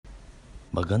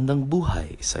Magandang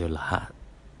buhay sa'yo lahat.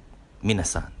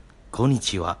 Minasan,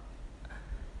 konnichiwa.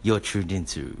 You're tuned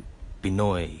into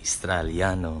Pinoy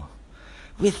Australiano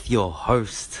with your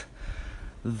host,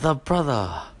 the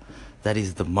brother that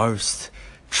is the most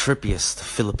trippiest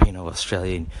Filipino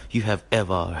Australian you have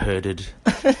ever hearded.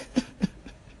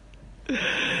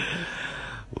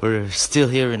 We're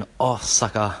still here in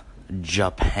Osaka,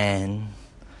 Japan,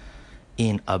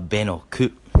 in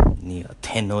Abenoku near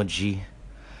Tennoji.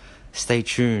 Stay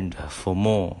tuned for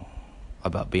more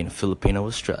about being a Filipino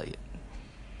Australian.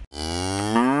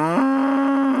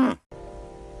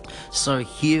 So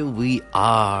here we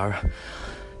are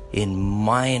in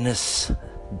minus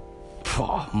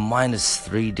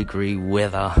 3-degree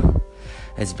weather.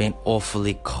 It's been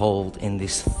awfully cold in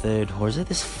this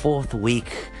fourth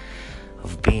week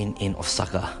of being in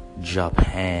Osaka,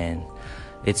 Japan.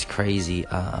 It's crazy.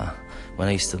 When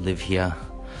I used to live here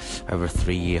over a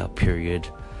 3-year period,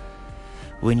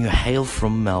 when you hail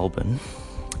from Melbourne,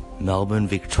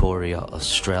 Victoria,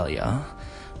 Australia,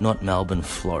 not Melbourne,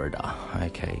 Florida,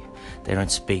 okay? They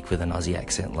don't speak with an Aussie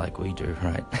accent like we do,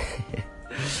 right?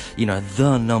 You know,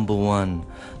 the number one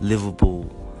livable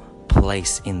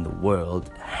place in the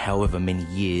world, however many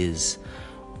years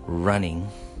running.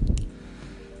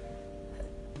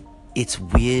 It's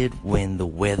weird when the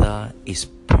weather is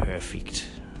perfect.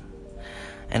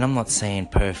 And I'm not saying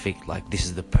perfect like this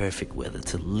is the perfect weather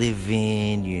to live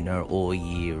in, you know, all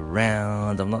year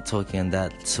round. I'm not talking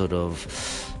that sort of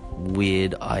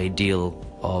weird ideal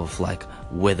of like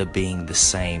weather being the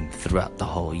same throughout the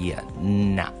whole year.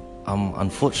 Nah, I'm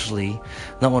unfortunately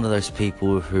not one of those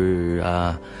people who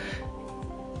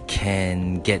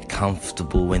can get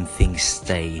comfortable when things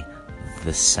stay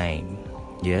the same.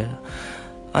 Yeah,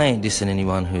 I ain't dissing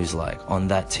anyone who's like on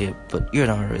that tip, but you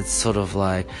know, it's sort of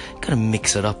like you gotta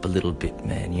mix it up a little bit,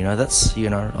 man. You know, that's, you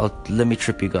know, let me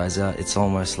trip you guys out. It's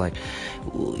almost like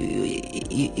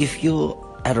if you're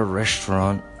at a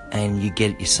restaurant and you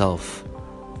get yourself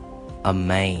a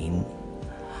main.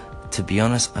 To be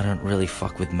honest, I don't really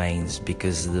fuck with mains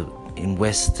because in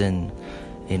Western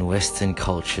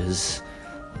cultures,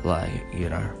 like, you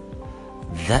know,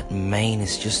 that main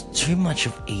is just too much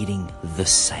of eating the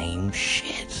same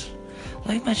shit.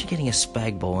 Like, imagine getting a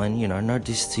spag bowl, and, you know, no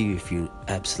diss to you if you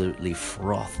absolutely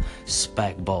froth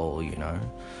spag bowl, you know,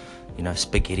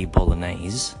 spaghetti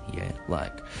bolognese, yeah,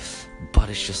 like, but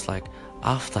it's just like,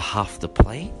 after half the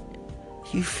plate,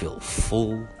 you feel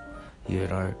full, you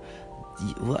know.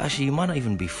 Well, actually, you might not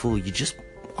even be full,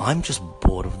 I'm just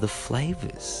bored of the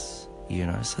flavors, you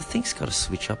know, so things got to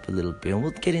switch up a little bit, and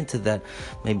we'll get into that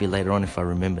maybe later on if I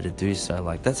remember to do so.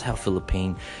 Like, that's how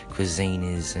Philippine cuisine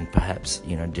is, and perhaps,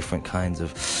 you know, different kinds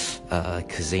of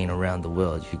cuisine around the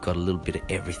world. You've got a little bit of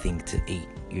everything to eat,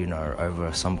 you know,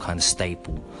 over some kind of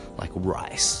staple like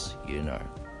rice, you know,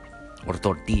 or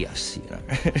tortillas, you know.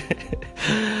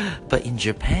 But in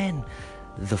Japan,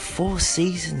 the 4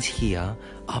 seasons here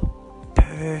are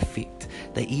perfect.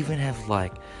 They even have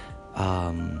like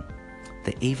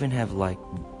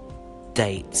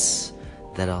dates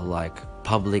that are like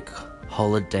public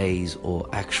holidays or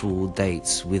actual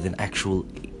dates with an actual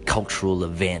cultural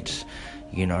event,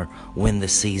 you know, when the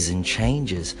season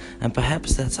changes. And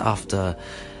perhaps that's after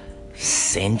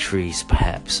centuries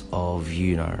perhaps of,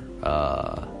 you know,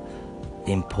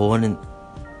 important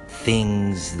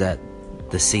things that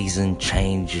the seasonal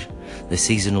changes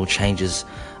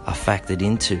are factored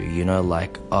into, you know,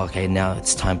 like, okay, now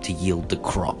it's time to yield the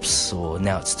crops, or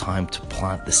now it's time to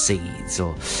plant the seeds,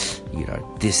 or, you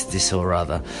know, this or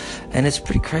other. And it's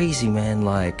pretty crazy, man.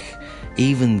 Like,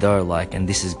 even though, like, and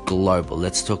this is global,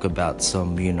 let's talk about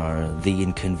some, you know, the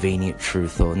inconvenient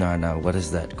truth, or no, what is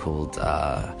that called?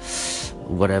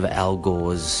 Whatever Al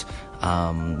Gore's,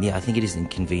 I think it is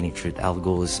Inconvenient Truth, Al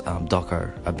Gore's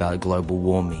doco about global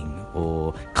warming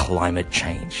or climate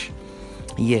change.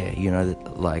 Yeah, you know,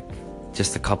 like,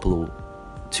 just 2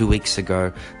 weeks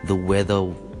ago, the weather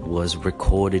was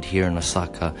recorded here in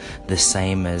Osaka the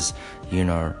same as, you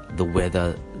know, the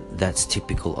weather that's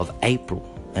typical of April.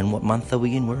 And what month are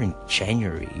we in? We're in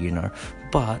January, you know.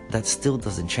 But that still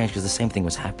doesn't change, because the same thing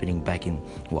was happening back in,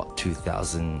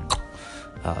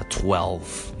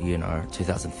 2012, you know,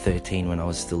 2013, when I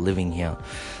was still living here.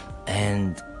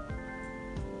 And,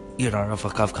 you know,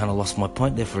 I've kind of lost my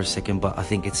point there for a second, but I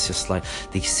think it's just like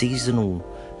the seasonal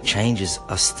changes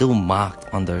are still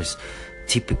marked on those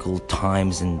typical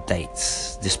times and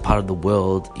dates. This part of the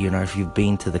world, you know, if you've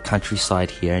been to the countryside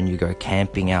here and you go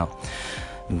camping out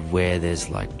where there's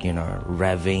like, you know,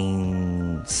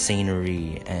 ravine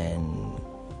scenery and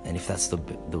and if that's the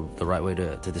right way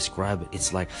to describe it,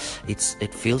 it's like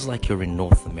it feels like you're in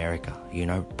North America, you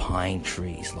know, pine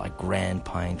trees, like grand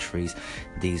pine trees,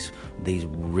 these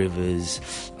rivers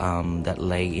that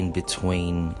lay in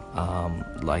between,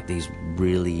 like these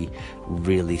really,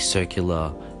 really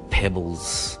circular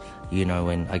pebbles, you know.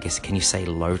 And I guess, can you say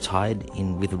low tide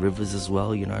in with rivers as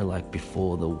well, you know, like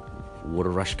before the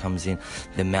water rush comes in.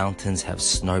 The mountains have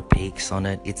snow peaks on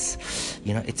it. It's,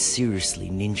 you know, it's seriously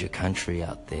ninja country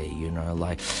out there, you know,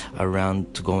 like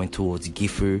around to going towards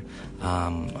Gifu.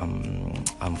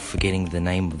 I'm forgetting the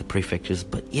name of the prefectures,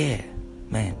 but yeah,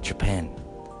 man, Japan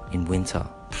in winter,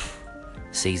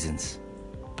 seasons,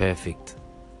 perfect.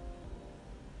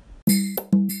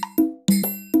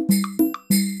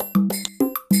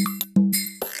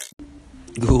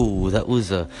 Ooh, that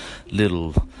was a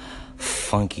little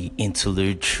funky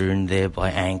interlude tune there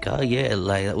by Anchor. Yeah,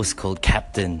 like that was called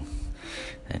Captain,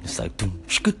 and it's like it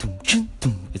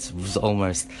was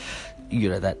almost, you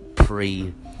know, that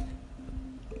pre-ponder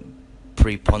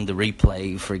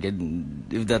replay, forgetting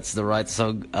if that's the right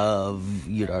song of,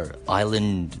 you know,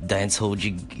 island dancehall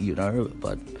jig, you know,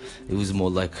 but it was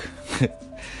more like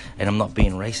and I'm not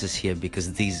being racist here, because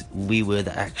we were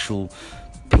the actual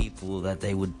people that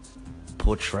they would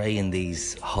portray in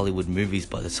these Hollywood movies,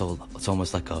 but it's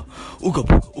almost like a ooga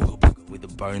booga, ooga booga, with a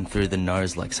bone through the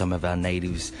nose, like some of our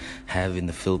natives have in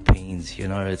the Philippines. You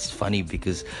know, it's funny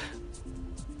because,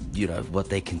 you know, what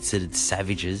they considered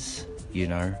savages, you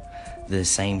know, the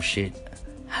same shit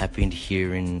happened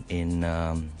here in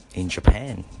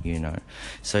Japan, you know.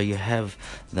 So you have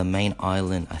the main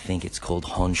island, I think it's called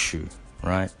Honshu,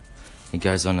 right? It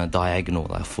goes on a diagonal,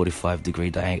 like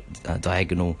 45-degree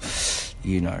diagonal,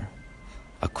 you know,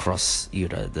 across, you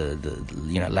know, the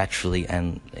you know, laterally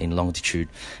and in longitude.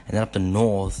 And then up the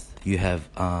north you have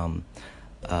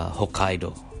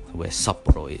Hokkaido, where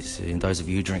Sapporo is. And those of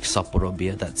you who drink Sapporo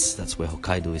beer, that's where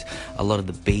Hokkaido is. A lot of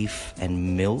the beef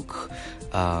and milk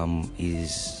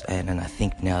is, and I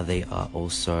think now they are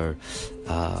also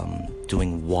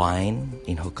doing wine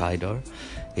in Hokkaido.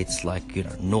 It's like, you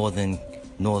know,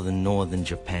 northern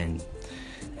Japan.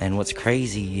 And what's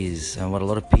crazy is, and what a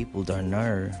lot of people don't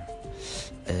know,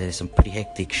 some pretty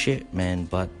hectic shit, man,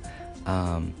 but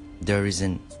there is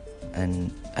an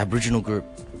Aboriginal group,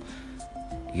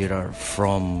 you know,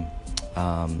 from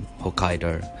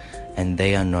Hokkaido, and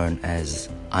they are known as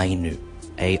Ainu,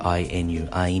 Ainu,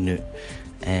 Ainu,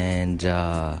 and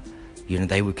you know,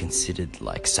 they were considered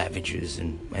like savages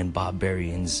and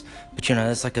barbarians, but you know,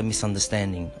 that's like a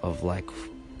misunderstanding of like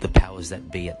the powers that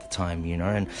be at the time, you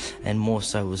know, and more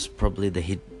so was probably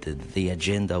the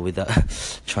agenda, without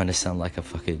trying to sound like a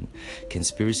fucking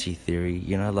conspiracy theory,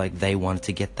 you know, like they wanted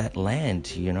to get that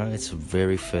land, you know. It's a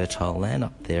very fertile land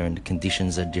up there, and the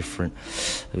conditions are different,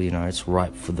 you know. It's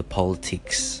ripe for the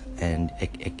politics and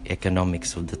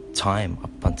economics of the time.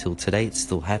 Up until today it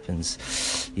still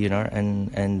happens, you know.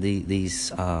 And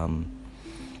this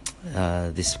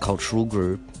cultural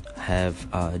group have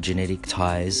genetic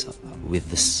ties with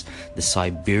the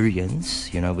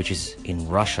Siberians, you know, which is in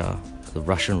Russia, the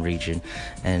Russian region,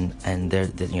 and they're,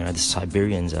 you know, the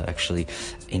Siberians are actually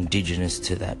indigenous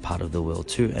to that part of the world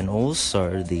too. And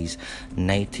also these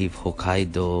native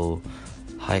Hokkaido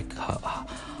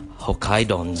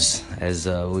Hokkaidons, as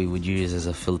we would use as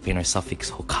a Filipino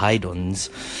suffix, Hokkaidons,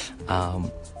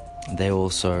 they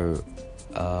also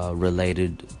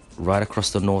related right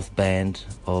across the north band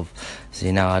of, see,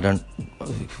 now I don't,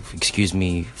 excuse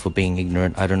me for being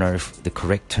ignorant, I don't know if the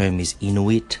correct term is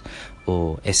Inuit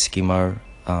or Eskimo.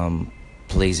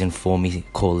 Please inform me,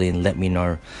 call in, let me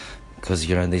know, because,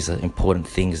 you know, these are important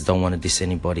things. Don't want to diss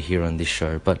anybody here on this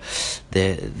show, but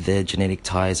their genetic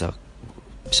ties are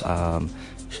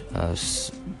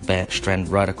strand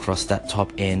right across that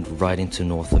top end right into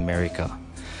North America,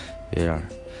 you know.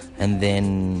 And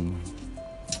then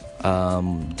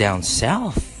down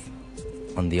south,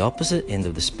 on the opposite end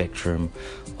of the spectrum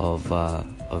of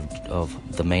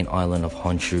the main island of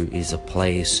Honshu, is a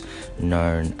place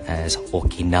known as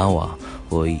Okinawa,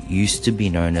 or it used to be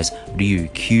known as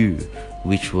Ryukyu,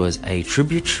 which was a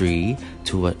tributary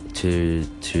to a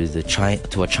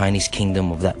Chinese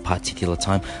kingdom of that particular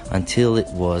time, until it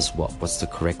was, what's the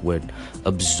correct word,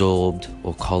 absorbed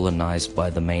or colonized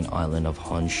by the main island of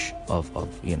Honshu,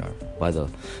 you know, by the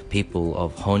people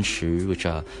of Honshu, which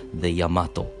are the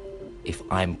Yamato, if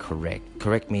I'm correct.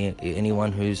 Correct me,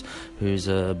 anyone who's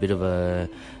a bit of a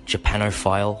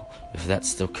Japanophile, if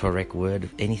that's the correct word.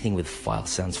 Anything with file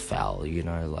sounds foul, you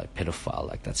know, like pedophile,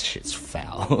 like that shit's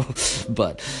foul.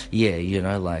 But yeah, you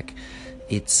know, like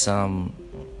it's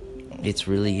it's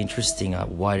really interesting.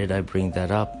 Why did I bring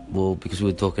that up? Well, because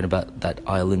we were talking about that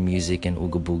island music and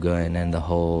Ooga Booga and the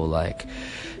whole, like,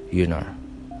 you know,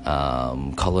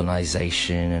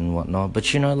 colonization and whatnot.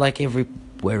 But, you know, like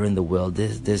everywhere in the world,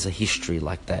 there's a history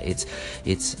like that. It's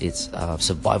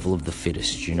survival of the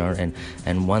fittest, you know.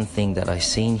 And one thing that I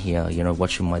seen here, you know,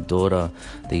 watching my daughter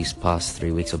these past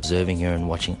 3 weeks, observing her and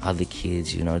watching other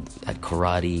kids, you know, at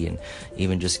karate, and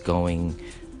even just going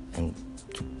and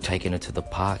taking her to the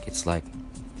park, it's like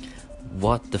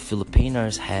what the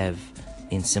Filipinos have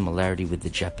in similarity with the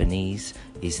Japanese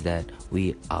is that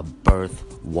we are both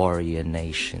warrior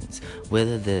nations.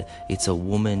 Whether it's a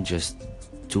woman just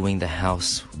doing the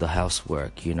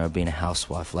housework, you know, being a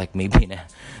housewife, like me being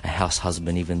a house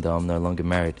husband, even though I'm no longer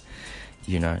married,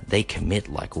 you know, they commit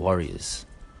like warriors,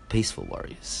 peaceful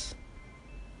warriors.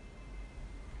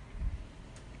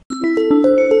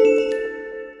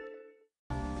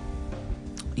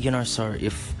 You know, so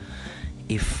if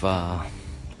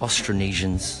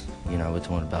Austronesians, you know, we're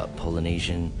talking about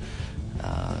Polynesian,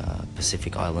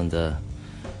 Pacific Islander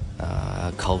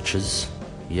cultures,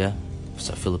 yeah,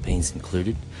 so Philippines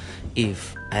included,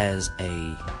 if as a,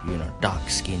 you know,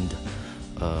 dark-skinned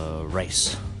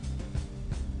race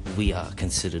we are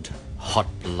considered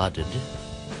hot-blooded,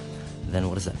 then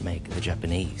what does that make the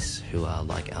Japanese, who are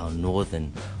like our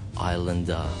northern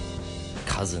islander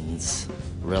cousins,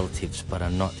 relatives, but are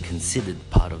not considered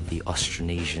part of the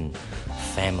Austronesian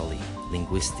family,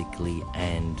 linguistically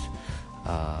and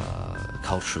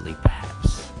culturally,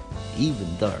 perhaps?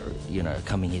 Even though, you know,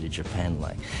 coming here to Japan,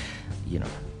 like, you know,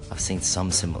 I've seen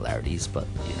some similarities, but,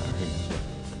 you know,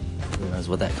 who knows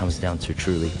what that comes down to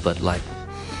truly. But, like,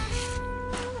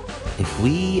 if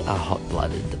we are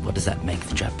hot-blooded, what does that make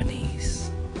the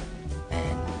Japanese?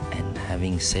 And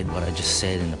having said what I just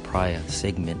said in the prior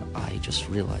segment, I just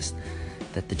realized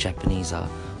that the Japanese are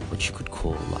what you could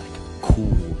call like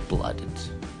cool-blooded.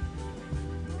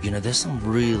 You know, there's some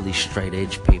really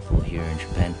straight-edge people here in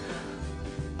Japan.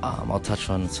 I'll touch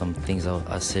on some things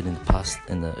I said in the past,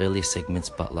 in the earlier segments,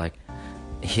 but like,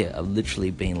 yeah, I've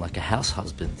literally been like a house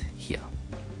husband here,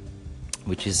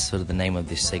 which is sort of the name of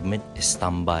this segment, is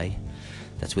Tambay.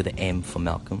 That's with an M for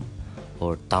Malcolm,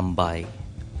 or Tambay.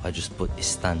 I just put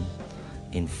Istan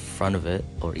in front of it,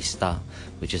 or Ista,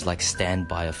 which is like stand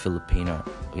by a Filipino,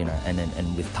 you know, and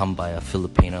with Tambay, a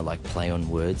Filipino, like play on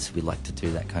words. We like to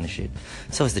do that kind of shit.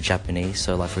 So is the Japanese.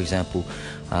 So like, for example,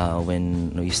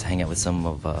 when we used to hang out with some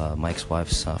of my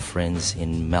ex-wife's friends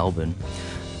in Melbourne,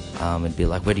 it'd be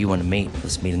like, where do you want to meet?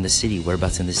 Let's meet in the city.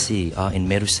 Whereabouts in the city? In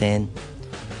Merusen.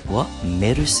 What?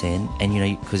 Merusen? And you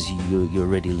know, because you're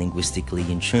already linguistically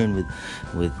in tune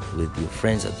with your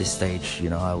friends at this stage, you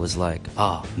know, I was like,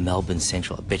 Melbourne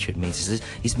Central. I bet you it means, is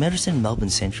Merusen Melbourne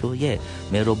Central? Yeah,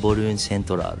 Meroborun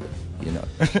Central, you know.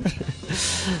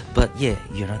 But yeah,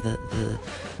 you know,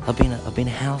 I've been a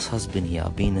house husband here.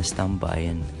 I've been a standby,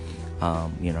 and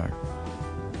you know,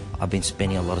 I've been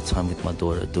spending a lot of time with my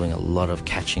daughter, doing a lot of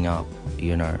catching up.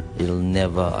 You know,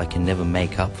 I can never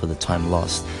make up for the time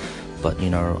lost. But,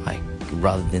 you know,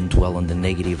 rather than dwell on the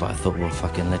negative, I thought, well,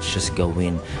 fucking, let's just go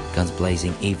in, guns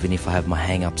blazing, even if I have my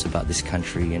hang-ups about this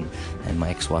country and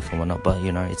my ex-wife and whatnot. But,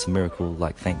 you know, it's a miracle.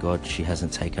 Like, thank God she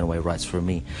hasn't taken away rights from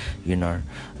me. You know,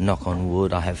 knock on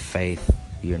wood, I have faith,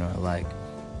 you know, like,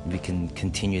 we can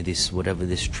continue this, whatever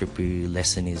this trippy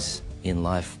lesson is in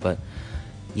life. But,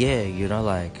 yeah, you know,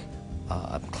 like,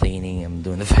 I'm cleaning, I'm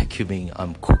doing the vacuuming,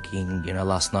 I'm cooking. You know,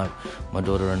 last night, my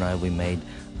daughter and I, we made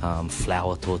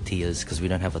flour tortillas, because we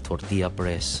don't have a tortilla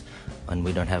press and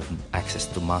we don't have access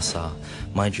to masa.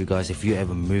 Mind you guys, if you're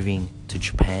ever moving to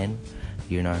Japan,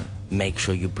 you know, make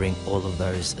sure you bring all of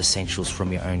those essentials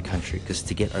from your own country, because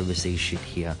to get overseas shit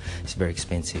here is very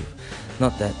expensive.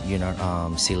 Not that, you know,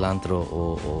 cilantro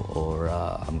or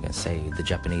I'm gonna say the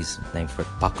Japanese name for it,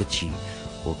 pakuchi,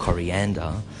 or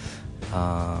coriander,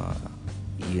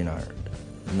 you know,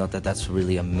 not that that's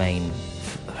really a main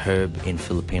herb in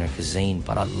Filipino cuisine,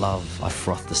 but I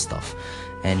froth the stuff.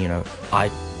 And, you know,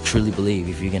 I truly believe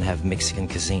if you're gonna have Mexican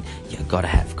cuisine, you gotta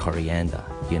have coriander,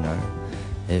 you know.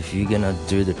 If you're gonna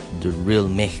do the real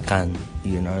Mexican,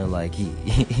 you know, like,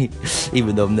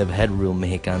 even though I've never had real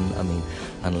Mexican, I mean,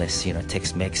 unless, you know,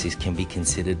 Tex-Mex can be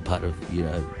considered part of, you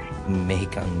know,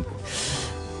 Mexicano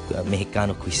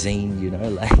cuisine, you know,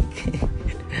 like.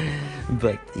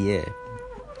 But yeah,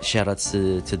 shout outs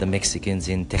to the Mexicans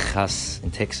in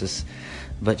Texas.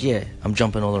 But yeah, I'm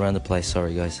jumping all around the place,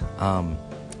 sorry guys.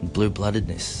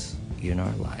 Blue-bloodedness, you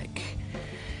know, like,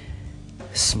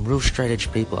 some real straight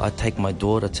edge people. I take my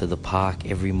daughter to the park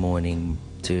every morning,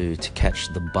 to catch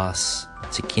the bus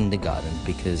to kindergarten,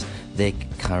 because their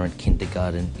current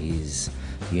kindergarten is,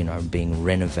 you know, being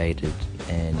renovated.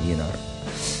 And, you know,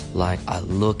 like, I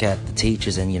look at the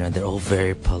teachers and, you know, they're all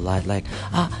very polite, like,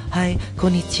 hi,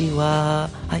 konnichiwa,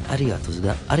 hi,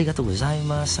 arigatou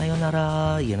gozaimasu,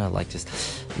 sayonara, you know, like, just,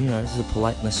 you know, the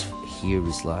politeness here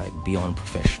is like beyond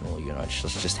professional, you know.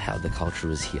 It's just how the culture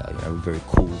is here, you know, very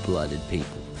cool-blooded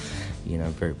people, you know,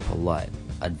 very polite,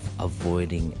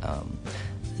 avoiding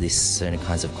this certain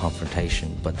kinds of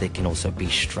confrontation. But they can also be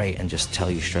straight and just tell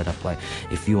you straight up, like,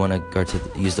 if you want to go to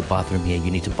use the bathroom here,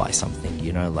 you need to buy something,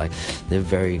 you know. Like, they're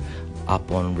very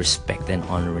up on respect and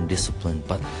honor and discipline.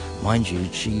 But mind you,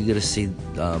 you gotta see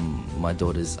my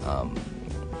daughter's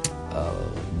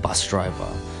bus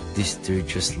driver. This dude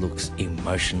just looks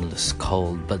emotionless,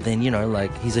 cold, but then, you know,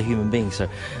 like, he's a human being, so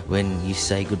when you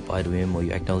say goodbye to him or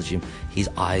you acknowledge him, his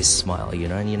eyes smile, you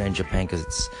know. And, you know, in Japan, because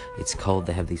it's cold,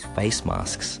 they have these face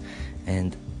masks,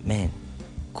 and, man,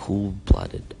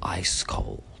 cool-blooded, ice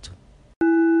cold.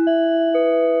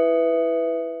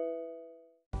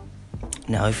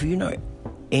 Now, if you know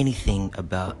anything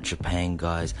about Japan,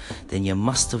 guys, then you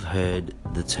must have heard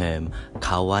the term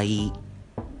kawaii.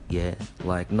 Yeah,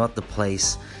 like, not the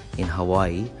place in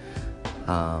Hawaii,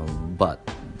 but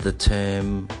the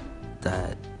term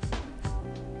that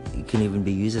it can even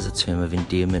be used as a term of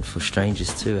endearment for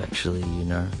strangers too, actually, you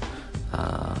know,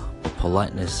 or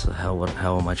politeness. How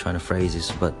am I trying to phrase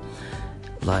this? But,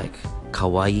 like,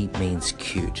 kawaii means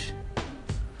cute.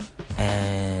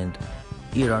 And,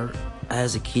 you know,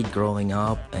 as a kid growing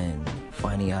up and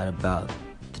finding out about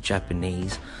the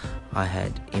Japanese, I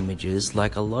had images,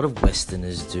 like a lot of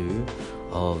Westerners do,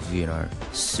 of, you know,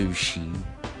 sushi,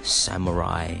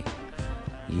 samurai,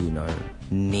 you know,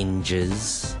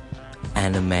 ninjas,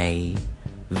 anime,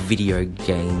 video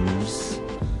games.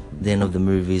 Then of the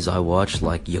movies I watched,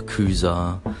 like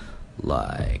Yakuza,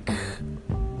 like,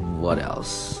 what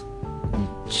else?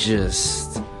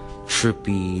 Just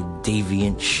trippy,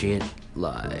 deviant shit,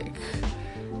 like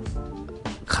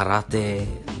karate,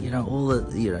 you know, all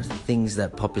the, you know, things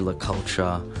that popular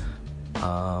culture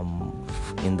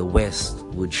in the West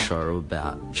would show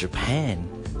about Japan.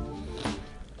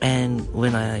 And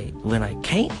when I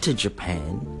came to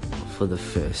Japan for the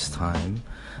first time,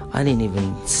 I didn't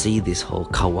even see this whole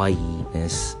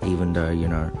kawaii-ness, even though, you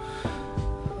know,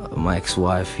 my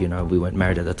ex-wife, you know, we weren't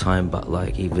married at the time, but,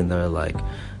 like, even though, like,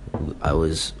 I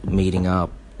was meeting up,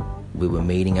 we were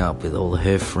meeting up with all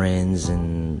her friends,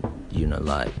 and, you know,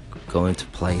 like, going to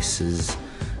places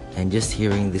and just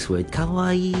hearing this word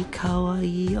kawaii,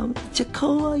 mecha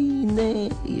kawaii ne,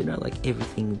 you know, like,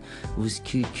 everything was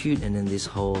cute. And then this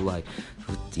whole, like,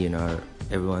 you know,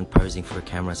 everyone posing for a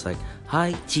camera, it's like,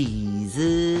 hi, cheese,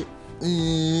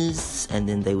 and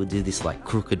then they would do this, like,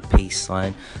 crooked peace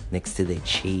sign next to their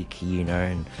cheek, you know,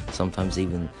 and sometimes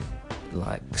even,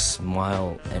 like,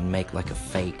 smile and make, like, a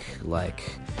fake,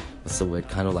 like, what's the word,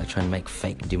 kind of like trying to make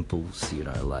fake dimples, you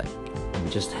know, like,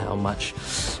 and just how much,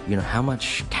 you know, how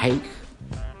much cake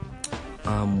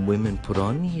women put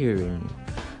on here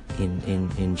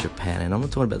in Japan. And I'm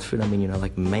not talking about the food, I mean, you know,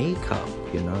 like, makeup,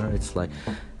 you know, it's like,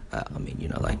 I mean, you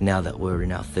know, like, now that we're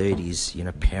in our 30s, you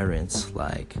know, parents,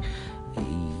 like,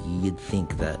 you'd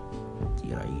think that,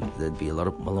 you know, there'd be a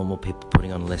lot more people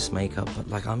putting on less makeup, but,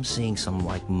 like, I'm seeing some,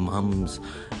 like, mums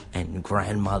and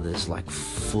grandmothers, like,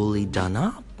 fully done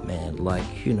up, man,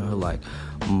 like, you know, like,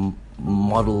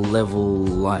 model level,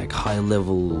 like, high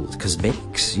level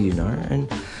cosmetics, you know,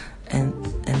 and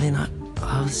then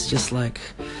I was just like,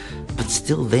 but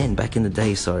still then, back in the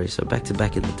day, so back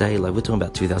in the day, like, we're talking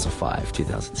about 2005,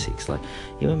 2006, like,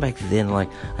 even back then, like,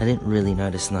 I didn't really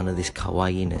notice none of this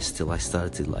kawaii-ness till I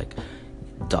started to, like,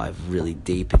 dive really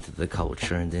deep into the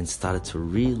culture, and then started to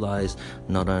realize,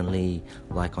 not only,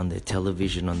 like, on their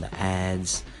television, on the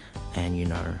ads, and, you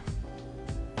know,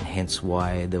 and hence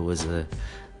why there was a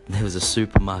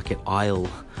supermarket aisle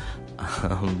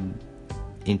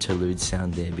interlude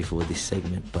sound there before this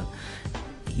segment, but,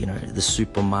 you know, the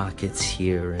supermarkets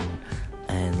here,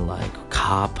 and like,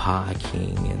 car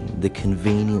parking, and the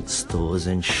convenience stores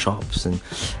and shops, and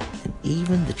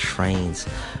even the trains.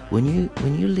 When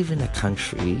you live in a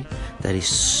country that is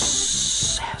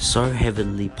so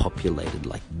heavily populated,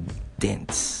 like,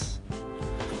 dense,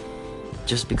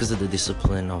 just because of the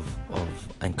discipline of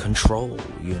and control,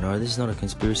 you know, this is not a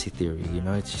conspiracy theory, you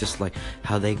know, it's just like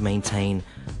how they maintain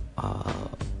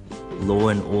law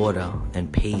and order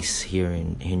and peace here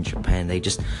in Japan. They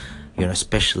just, you know,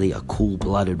 especially a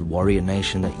cool-blooded warrior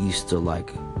nation that used to,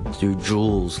 like, do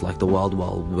duels like the Wild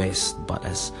Wild West, but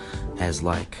as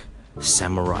like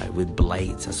samurai with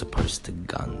blades as opposed to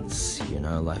guns, you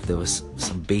know. Like, there was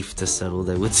some beef to settle,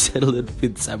 they would settle it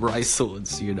with samurai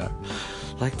swords, you know.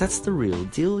 Like, that's the real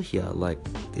deal here. Like,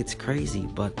 it's crazy.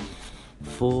 But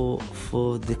for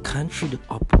the country to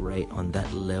operate on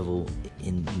that level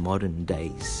in modern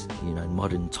days, you know, in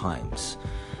modern times,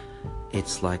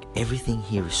 it's like everything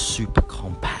here is super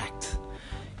compact.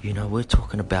 You know, we're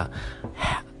talking about,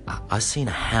 I seen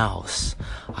a house,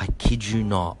 I kid you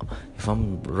not, if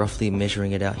I'm roughly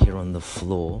measuring it out here on the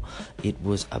floor, it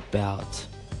was about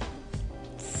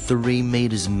 3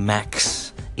 meters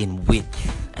max in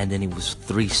width, and then it was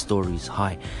 3 stories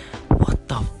high. What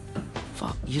the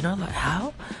fuck? You know, like,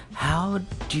 how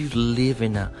do you live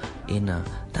in a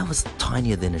that was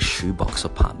tinier than a shoebox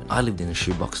apartment. I lived in a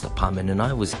shoebox apartment, and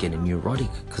I was getting neurotic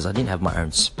because I didn't have my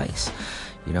own space.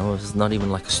 You know, it was not even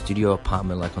like a studio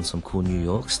apartment like on some cool New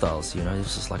York styles, you know. It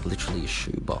was just like literally a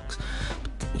shoebox.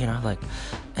 But, you know, like,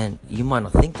 and you might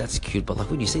not think that's cute, but like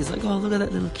when you see, it's like, oh, look at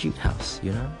that little cute house,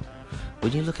 you know.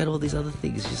 When you look at all these other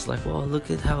things, it's just like, well,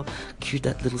 look at how cute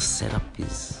that little setup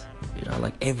is. You know,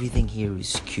 like, everything here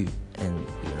is cute, and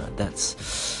you know,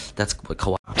 that's what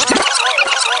kawaii.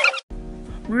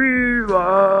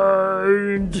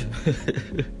 Rewind.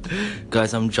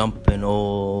 Guys, I'm jumping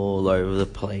all over the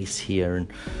place here,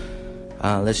 and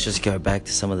let's just go back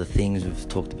to some of the things we've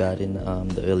talked about in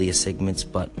the earlier segments.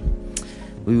 But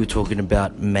we were talking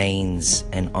about mains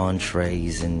and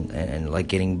entrees, and like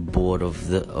getting bored of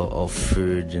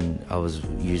food, and I was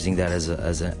using that as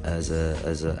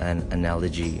an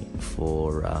analogy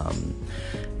for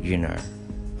you know,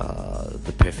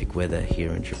 the perfect weather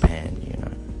here in Japan, you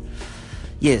know.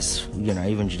 Yes, you know,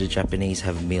 even the Japanese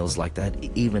have meals like that,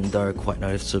 even though quite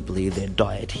noticeably their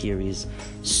diet here is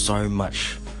so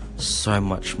much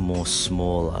more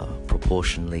smaller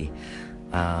proportionally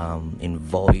in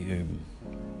volume.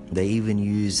 They even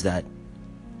use that,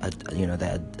 you know,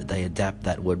 they adapt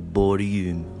that word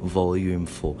volume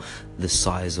for the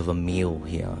size of a meal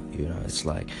here. You know, it's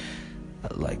like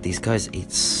these guys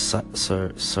eat so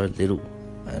little,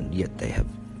 and yet they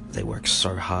work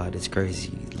so hard. It's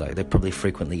crazy. Like, they probably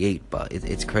frequently eat, but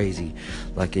it's crazy.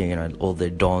 Like, you know, all their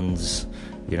dons,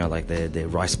 you know, like their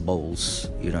rice bowls,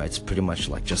 you know, it's pretty much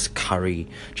like just curry,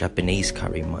 Japanese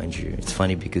curry, mind you. It's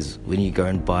funny because when you go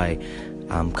and buy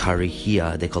curry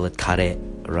here, they call it kare,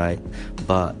 right?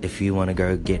 But if you want to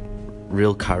go get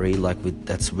real curry, like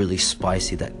that's really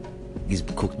spicy, that is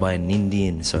cooked by an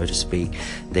Indian, so to speak,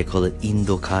 they call it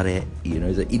Indo curry, you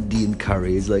know, the Indian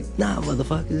curry. It's like, nah,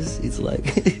 motherfuckers, it's like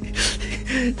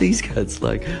these guys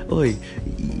like, oi,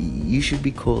 you should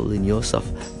be calling yourself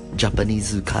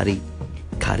Japanese kare,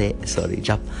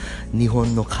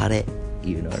 Nihon no kare,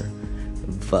 you know.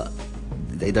 But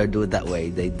they don't do it that way,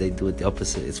 they do it the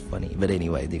opposite. It's funny, but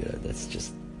anyway, you know, that's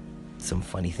just some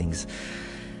funny things.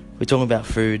 We're talking about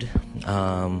food.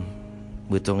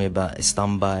 We're talking about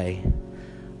Istanbul.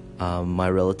 My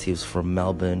relatives from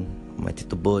Melbourne, my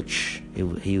Tito Butch,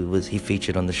 he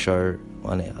featured on the show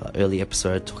on an early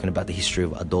episode talking about the history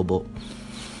of adobo.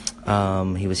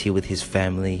 He was here with his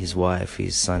family, his wife,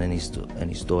 his son, and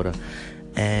his daughter.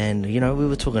 And you know, we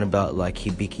were talking about like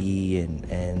hibiki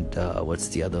and what's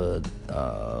the other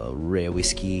rare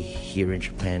whiskey here in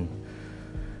Japan.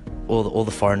 All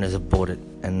the foreigners have bought it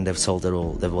and they've sold it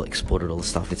all. They've all exported all the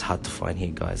stuff. It's hard to find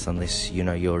here, guys, unless you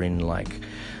know you're in like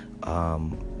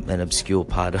an obscure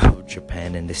part of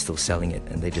Japan and they're still selling it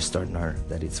and they just don't know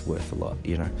that it's worth a lot,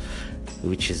 you know,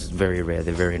 which is very rare.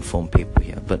 They're very informed people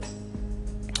here. But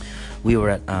we were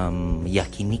at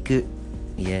yakiniku.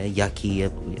 Yeah,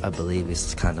 yaki, I believe,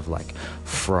 is kind of like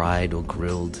fried or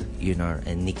grilled, you know,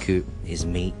 and niku is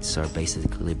meat, so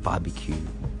basically barbecue.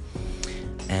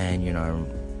 And you know,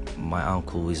 my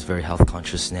uncle is very health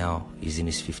conscious now. He's in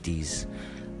his 50s.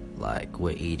 Like,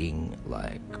 we're eating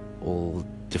like all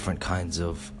different kinds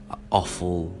of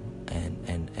offal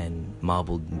and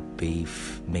marbled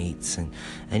beef meats, and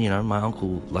you know, my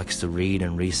uncle likes to read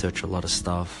and research a lot of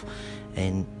stuff,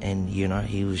 and you know,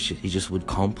 he just would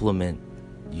compliment,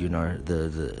 you know,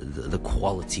 the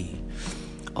quality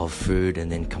of food,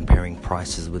 and then comparing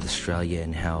prices with Australia,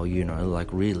 and how, you know, like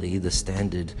really the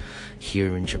standard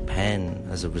here in Japan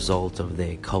as a result of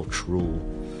their cultural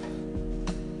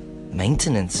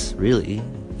maintenance, really,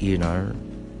 you know,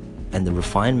 and the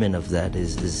refinement of that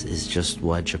is just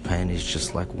why Japan is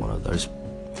just like one of those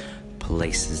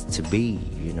places to be,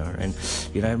 you know. And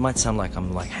you know, it might sound like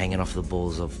I'm like hanging off the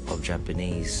balls of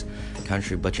Japanese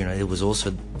country, but you know, it was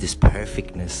also this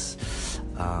perfectness,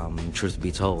 truth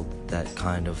be told, that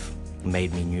kind of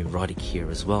made me neurotic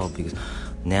here as well, because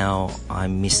now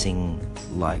I'm missing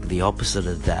like the opposite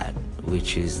of that,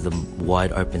 which is the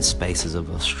wide open spaces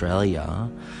of Australia.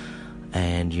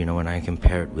 And, you know, when I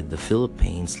compare it with the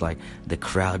Philippines, like the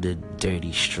crowded,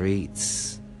 dirty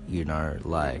streets, you know,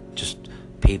 like just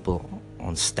people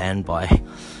on standby,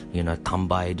 you know,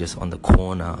 tambay just on the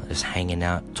corner, just hanging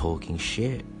out, talking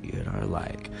shit, you know,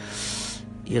 like,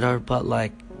 you know, but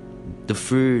like the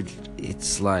food,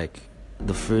 it's like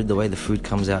the way the food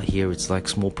comes out here, it's like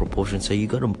small proportions, so you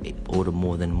got to order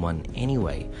more than one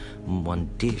anyway, one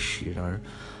dish, you know.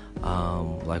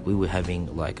 Like we were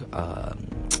having like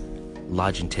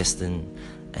large intestine,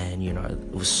 and you know,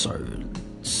 it was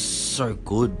so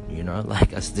good, you know,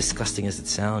 like as disgusting as it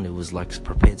sounded, it was like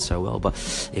prepared so well. But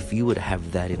if you would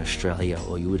have that in Australia,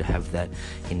 or you would have that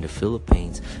in the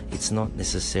Philippines, it's not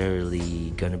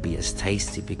necessarily going to be as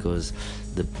tasty, because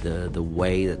the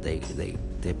way that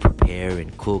they prepare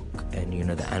and cook, and you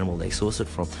know, the animal they source it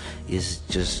from is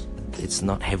just, it's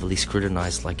not heavily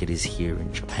scrutinized like it is here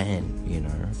in Japan, you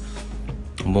know.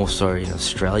 More so in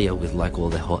Australia with like all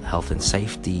the health and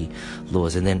safety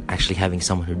laws, and then actually having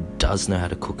someone who does know how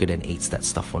to cook it and eats that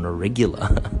stuff on a regular.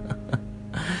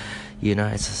 You know,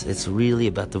 it's really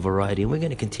about the variety, and we're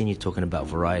going to continue talking about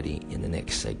variety in the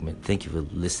next segment. Thank you for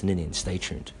listening in. Stay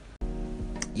tuned.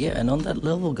 Yeah, and on that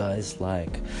level, guys,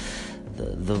 like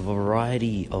the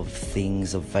variety of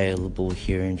things available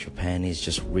here in Japan is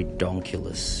just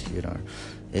redonkulous, you know.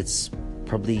 It's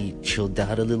probably chilled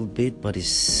out a little bit, but is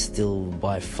still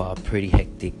by far pretty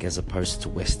hectic as opposed to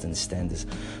Western standards.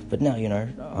 But now, you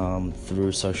know,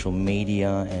 through social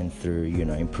media and through, you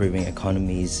know, improving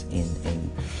economies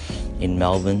in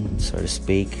Melbourne, so to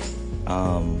speak,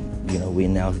 you know, we're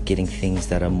now getting things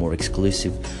that are more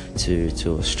exclusive to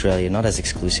Australia, not as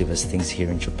exclusive as things here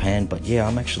in Japan. But yeah,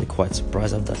 I'm actually quite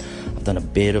surprised. I've done a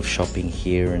bit of shopping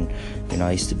here, and you know,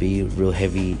 I used to be real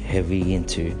heavy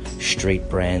into street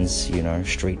brands, you know,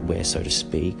 streetwear, so to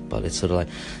speak. But it's sort of like,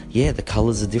 yeah, the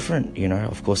colors are different, you know,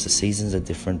 of course the seasons are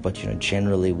different, but you know,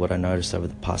 generally what I noticed over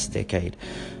the past decade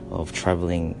of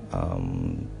traveling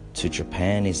to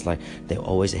Japan is like they're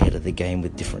always ahead of the game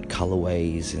with different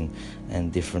colorways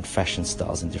and different fashion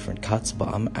styles and different cuts. But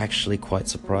I'm actually quite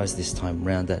surprised this time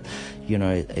around that, you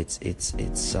know, it's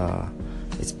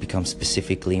become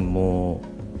specifically more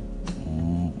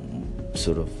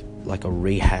sort of like a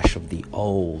rehash of the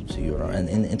old, you know. And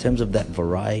in terms of that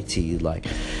variety, like,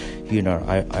 you know,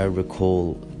 I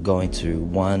recall going to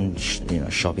one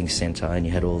shopping center, and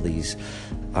you had all these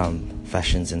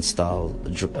fashions and style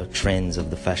trends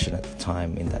of the fashion at the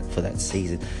time for that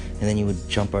season, and then you would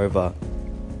jump over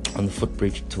on the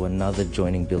footbridge to another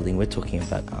joining building. We're talking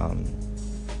about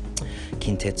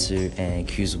Kintetsu and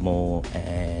Kuzumo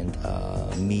and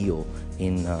Mio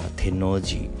in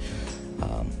Tennoji,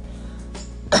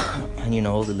 and you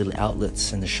know, all the little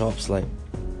outlets and the shops, like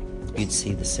you'd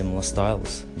see the similar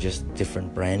styles, just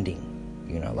different branding.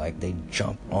 You know, like they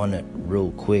jump on it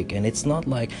real quick. And it's not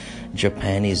like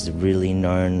Japan is really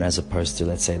known as opposed to,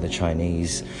 let's say, the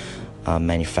Chinese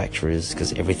manufacturers,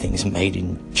 because everything's made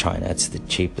in China. It's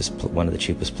one of the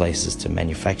cheapest places to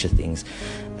manufacture things.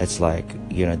 It's like,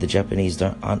 you know, the Japanese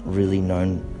aren't really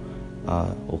known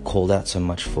or called out so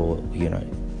much for, you know,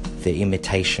 their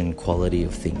imitation quality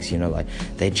of things. You know, like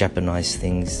they Japanize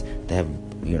things. They have,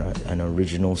 you know, an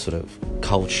original sort of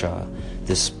culture,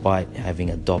 despite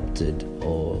having adopted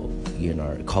or, you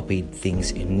know, copied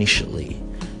things initially,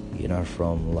 you know,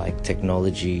 from like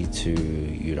technology to,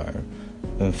 you know,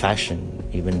 fashion,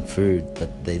 even food.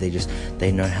 But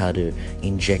they know how to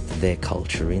inject their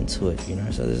culture into it, you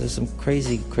know. So there's some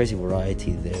crazy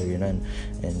variety there, you know.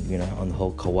 And you know, on the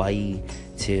whole kawaii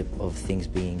tip of things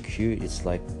being cute, it's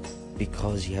like,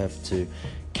 because you have to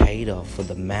cater for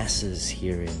the masses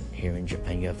here in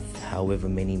Japan. You have however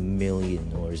many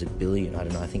million, or is it billion, I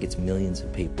don't know, I think it's millions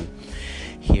of people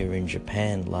here in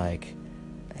Japan, like,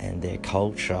 and their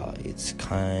culture, it's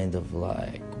kind of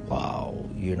like, wow,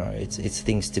 you know, it's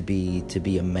things to be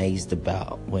amazed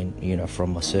about, when, you know,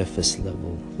 from a surface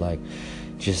level, like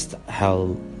just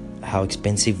how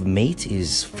expensive meat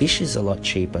is. Fish is a lot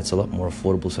cheaper, it's a lot more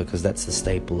affordable, so because that's the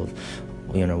staple of,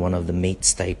 you know, one of the meat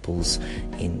staples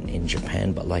in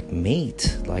Japan. But like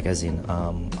meat, like as in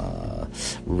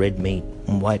red meat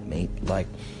and white meat, like,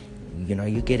 you know,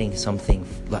 you're getting something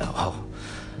like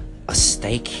a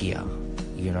steak here,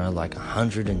 you know, like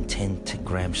 110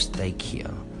 gram steak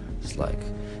here is like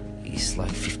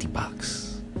 $50.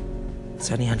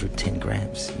 It's only 110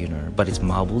 grams, you know, but it's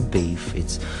marbled beef.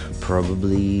 It's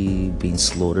probably been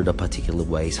slaughtered a particular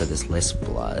way, so there's less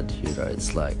blood, you know.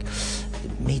 It's like,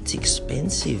 meat's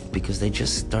expensive because they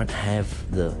just don't have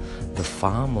the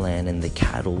farmland and the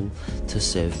cattle to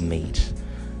serve meat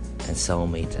and sell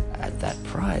meat at that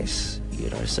price,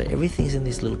 So everything's in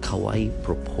these little kawaii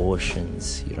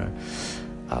proportions,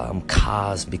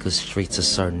 cars, because streets are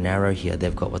so narrow here,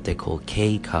 they've got what they call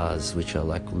kei cars, which are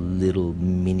like little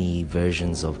mini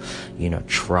versions of,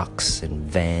 trucks and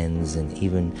vans and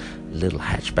even little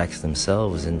hatchbacks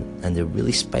themselves, and they're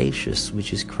really spacious,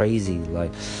 which is crazy.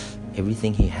 Like,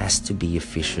 everything here has to be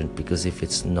efficient, because if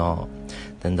it's not,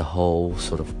 then the whole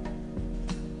sort of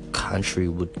country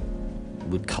would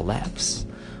collapse.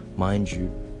 Mind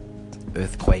you,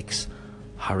 earthquakes,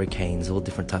 hurricanes, all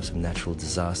different types of natural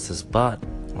disasters. But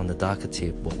on the darker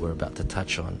tip, what we're about to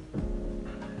touch on,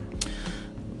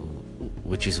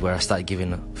 which is where I start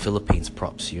giving the Philippines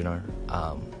props,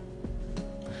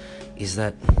 is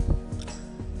that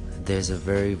there's a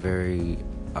very, very,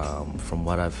 from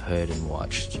what I've heard and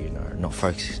watched, not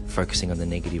focusing on the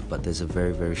negative, but there's a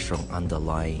very, very strong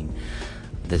underlying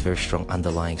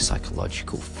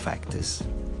psychological factors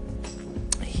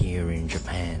here in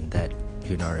Japan that,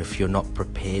 if you're not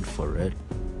prepared for it,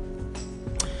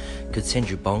 could send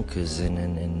you bonkers.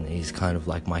 And is kind of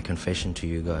like my confession to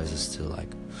you guys as to,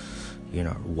 like,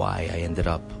 why I ended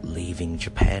up leaving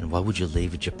Japan. Why would you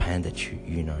leave a Japan that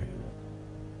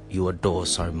you adore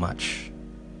so much?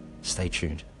 Stay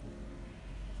tuned.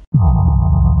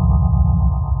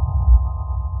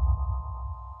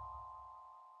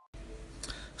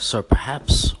 So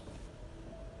perhaps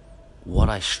what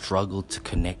I struggled to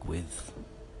connect with,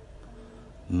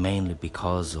 mainly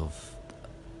because of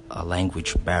a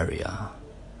language barrier.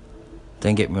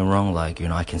 Don't get me wrong, like,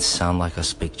 I can sound like I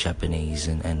speak Japanese,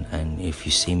 and if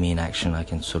you see me in action, I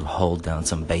can sort of hold down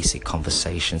some basic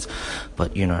conversations.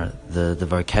 But, the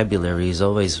vocabulary is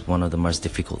always one of the most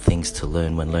difficult things to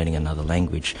learn when learning another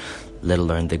language, let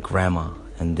alone the grammar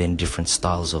and then different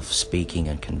styles of speaking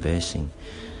and conversing.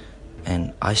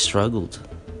 And I struggled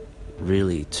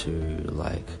really to,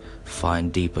 like,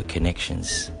 find deeper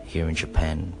connections here in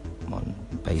Japan on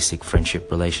basic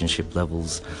friendship relationship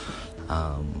levels,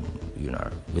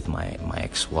 with my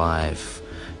ex-wife,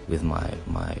 with my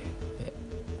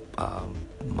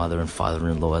mother and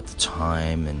father-in-law at the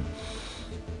time. And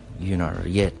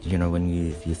yet when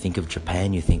you think of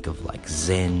Japan, you think of like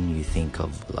Zen, you think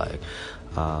of like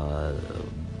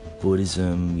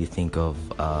Buddhism, you think of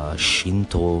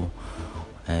Shinto,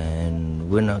 and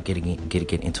we're not getting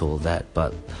into all that,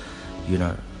 but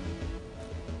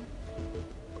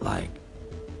like,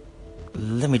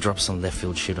 let me drop some left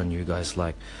field shit on you guys.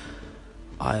 Like,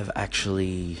 I've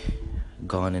actually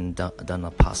gone and done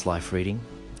a past life reading,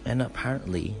 and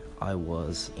apparently I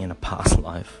was in a past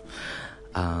life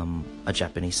a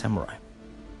Japanese samurai.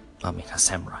 I mean, a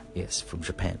samurai, yes, from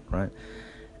Japan, right?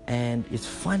 And it's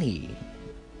funny,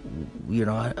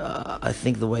 I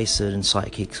think the way certain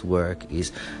psychics work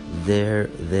is their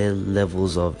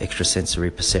levels of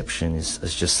extrasensory perception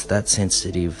is just that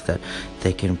sensitive that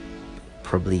they can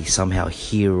probably somehow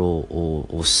hear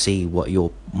or see what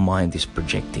your mind is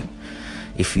projecting,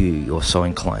 if you're so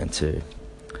inclined to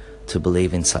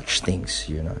believe in such things,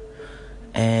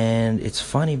 And it's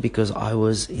funny because I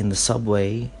was in the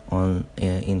subway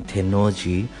in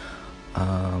Tennoji,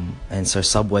 and so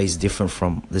subway is different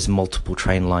from, there's multiple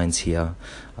train lines here.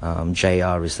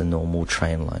 JR is the normal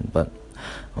train line, but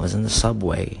I was in the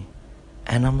subway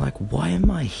and I'm like, why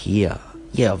am I here?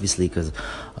 Yeah, obviously because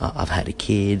I've had a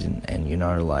kid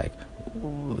and like,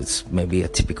 it's maybe a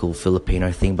typical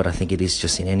Filipino thing, but I think it is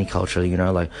just in any culture,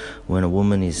 like when a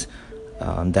woman is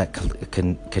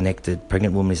connected,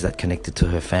 pregnant woman is that connected to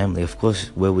her family, of course,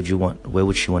 where would she want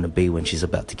to be when she's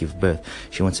about to give birth?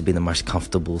 She wants to be in the most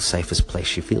comfortable, safest place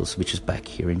she feels, which is back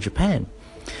here in Japan.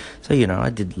 So, I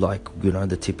did like,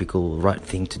 the typical right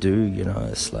thing to do,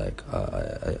 it's like,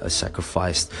 I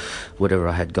sacrificed whatever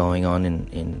I had going on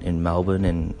in Melbourne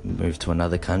and moved to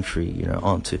another country,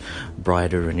 onto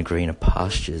brighter and greener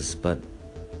pastures. But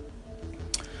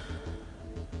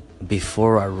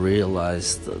before I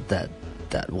realized that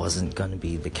wasn't going to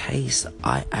be the case,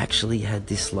 I actually had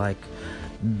this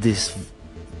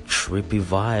trippy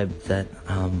vibe that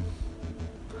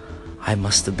I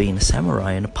must have been a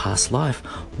samurai in a past life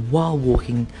while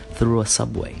walking through a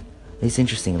subway. It's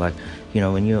interesting, like,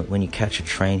 when you catch a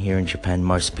train here in Japan,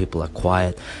 most people are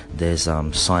quiet. There's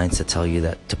signs that tell you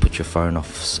that to put your phone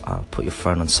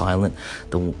on silent.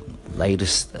 The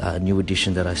latest new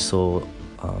edition that I saw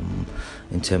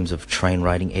in terms of train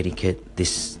riding etiquette,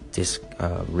 this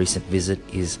recent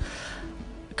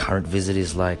current visit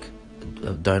is like,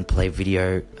 don't play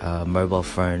mobile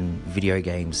phone video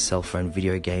games, cell phone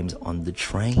video games on the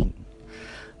train.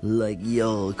 Like,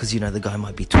 yo, because the guy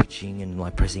might be twitching and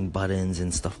like pressing buttons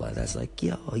and stuff like that. It's like,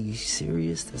 yo, are you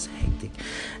serious? That's hectic.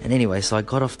 And anyway, so I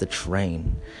got off the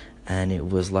train and it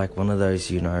was like one of those,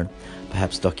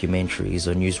 perhaps documentaries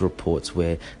or news reports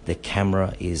where the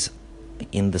camera is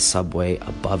in the subway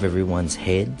above everyone's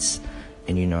heads,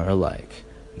 and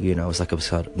it's like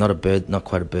not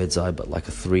quite a bird's eye, but like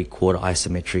a 3/4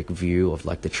 isometric view of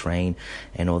like the train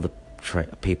and all the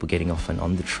people getting off and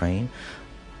on the train.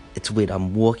 It's weird.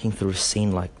 I'm walking through a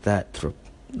scene like that through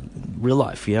real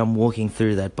life. I'm walking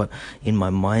through that, but in my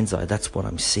mind's eye, that's what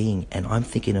I'm seeing, and I'm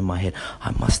thinking in my head,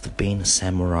 I must have been a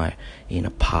samurai in a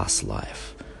past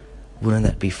life. Wouldn't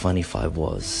that be funny if I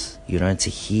was? To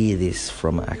hear this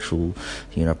from an actual,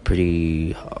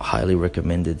 pretty highly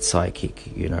recommended psychic,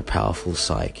 powerful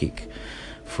psychic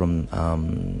from,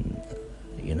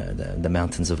 the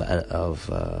mountains of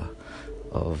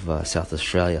South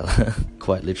Australia,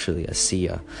 quite literally a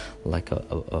seer, like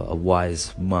a wise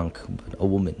monk, a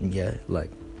woman,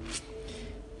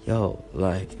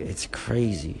 it's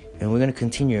crazy. And we're going to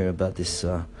continue about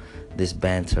this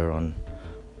banter on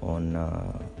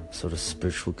sort of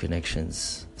spiritual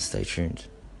connections. Stay tuned.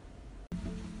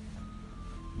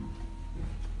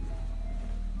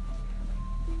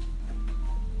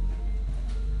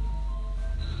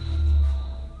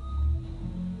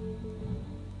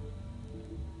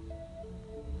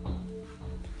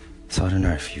 So I don't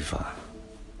know if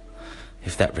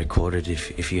if that recorded,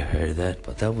 if you heard that,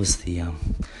 but that was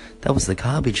the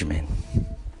garbage man.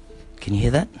 Can you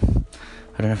hear that?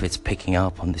 I don't know if it's picking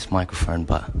up on this microphone,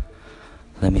 but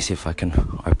let me see if I can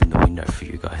open the window for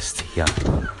you guys to hear.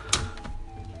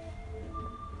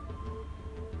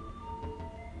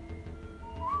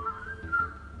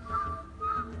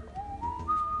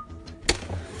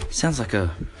 Sounds like a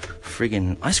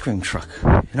friggin' ice cream truck,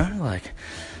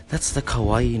 that's the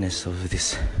kawaii-ness of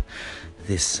this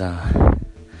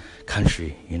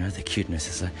country, the cuteness.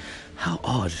 It's like, how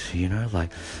odd,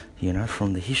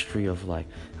 from the history of like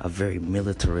a very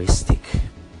militaristic,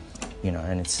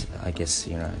 and it's, I guess,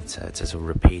 it's a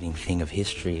repeating thing of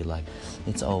history. Like,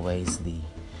 it's always the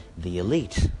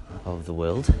elite of the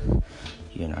world.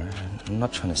 I'm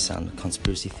not trying to sound a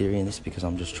conspiracy theory in this, because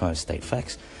I'm just trying to state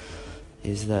facts.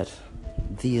 Is that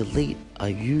the elite are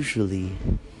usually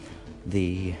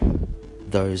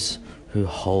those who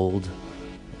hold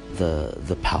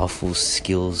the powerful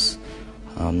skills,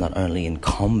 not only in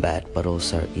combat but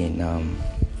also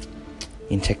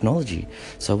in technology.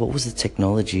 So what was the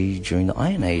technology during the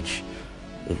Iron Age?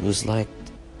 It was like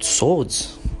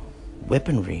swords,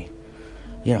 weaponry.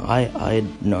 I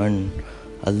had known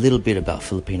a little bit about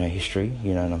Filipino history,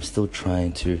 and I'm still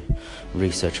trying to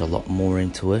research a lot more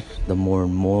into it. The more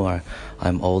and more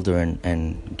I'm older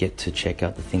and get to check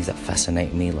out the things that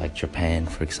fascinate me, like Japan,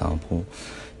 for example,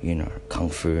 Kung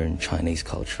Fu and Chinese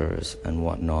cultures and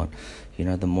whatnot.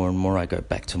 The more and more I go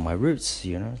back to my roots,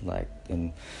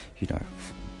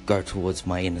 go towards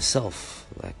my inner self.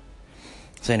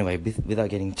 So anyway, without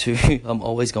getting too, I'm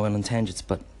always going on tangents,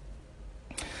 but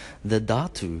the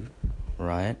Datu,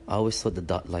 right? I always thought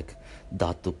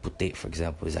Datu Puti, for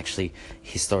example, is actually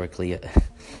historically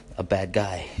a bad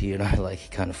guy, he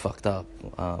kind of fucked up.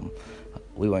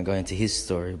 We won't go into his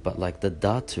story, but the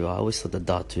Datu, I always thought the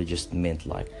Datu just meant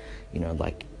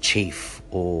chief,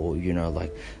 or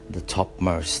the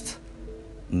topmost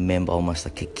member, almost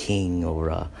like a king or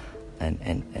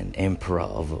an emperor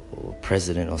or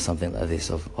president or something like this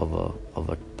of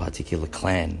a particular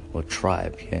clan or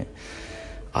tribe. Yeah,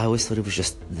 I always thought it was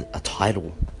just a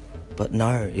title, but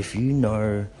no. If you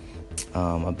know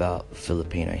about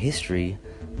Filipino history,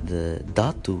 the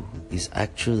Datu is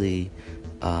actually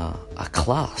a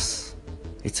class.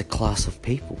 It's a class of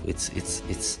people. It's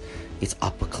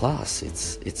upper class.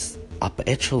 It's upper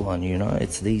echelon.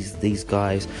 It's these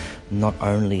guys not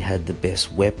only had the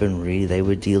best weaponry, they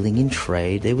were dealing in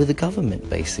trade. They were the government,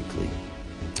 basically.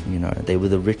 They were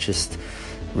the richest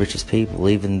people,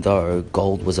 even though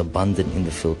gold was abundant in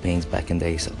the Philippines back in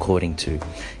days, according to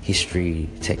history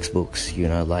textbooks. You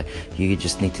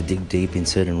just need to dig deep in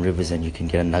certain rivers and you can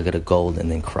get a nugget of gold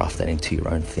and then craft that into your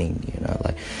own thing.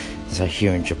 So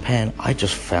here in Japan, I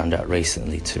just found out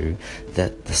recently too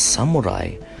that the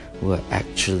samurai were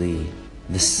actually,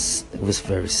 this was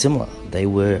very similar. They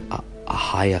were a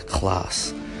higher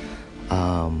class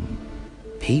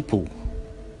people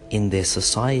in their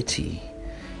society.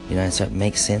 So it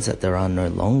makes sense that there are no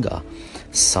longer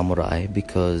samurai,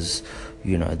 because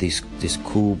this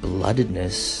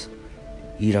cool-bloodedness.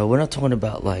 We're not talking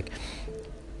about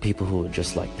people who are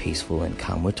just peaceful and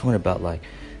calm. We're talking about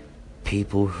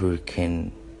people who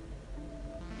can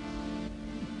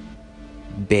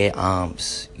bear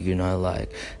arms.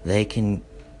 They can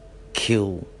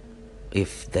kill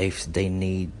if they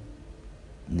need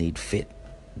fit.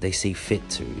 they see fit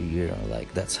to,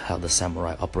 like that's how the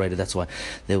samurai operated. That's why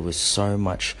there was so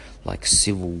much like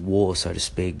civil war, so to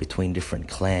speak, between different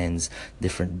clans,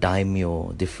 different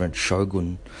daimyo, different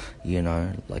shogun,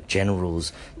 like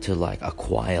generals, to like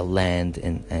acquire land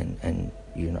and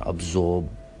absorb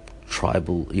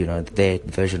tribal, their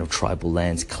version of tribal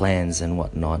lands, clans and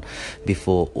whatnot,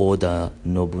 before Oda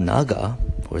Nobunaga,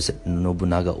 or is it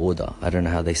Nobunaga Oda? I don't know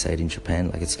how they say it in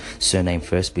Japan. Like it's surname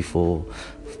first before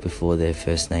their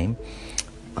first name.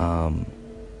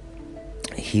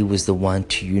 He was the one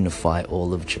to unify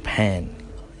all of Japan,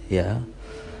 yeah.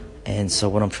 And so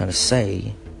what I'm trying to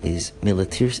say is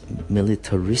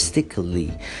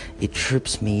militaristically, it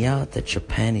trips me out that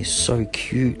Japan is so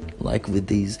cute, like with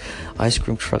these ice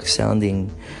cream truck sounding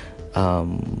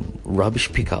rubbish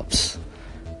pickups.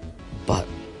 But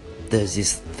there's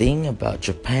this thing about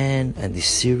Japan and this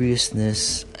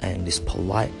seriousness and this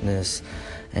politeness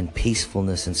and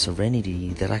peacefulness and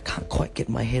serenity that I can't quite get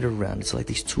my head around. It's like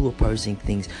these two opposing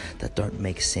things that don't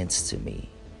make sense to me.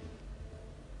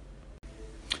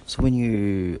 So when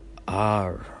you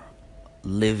are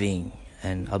living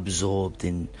and absorbed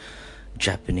in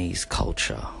Japanese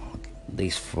culture, at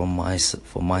least for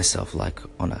myself, like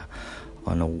on a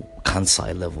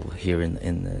Kansai level, here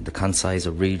in the Kansai is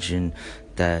a region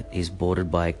that is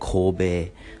bordered by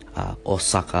Kobe,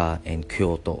 Osaka, and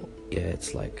Kyoto. Yeah,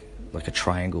 it's like a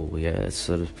triangle. Yeah, it's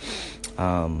sort of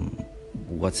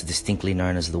what's distinctly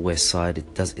known as the West Side.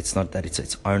 It's not that it's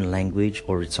its own language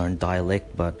or its own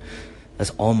dialect, but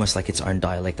it's almost like its own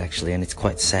dialect actually. And it's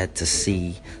quite sad to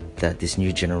see that this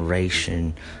new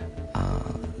generation,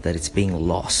 that it's being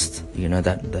lost.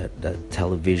 That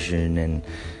television and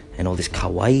all this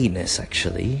kawaii-ness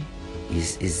actually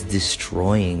is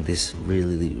destroying this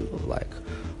really like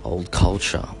old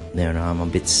culture.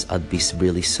 I'd be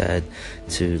really sad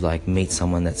to like meet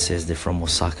someone that says they're from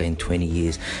Osaka in 20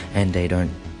 years and they don't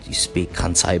speak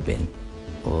Kansai Ben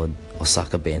or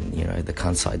Osaka Ben, the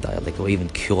Kansai dialect, or even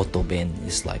Kyoto Ben.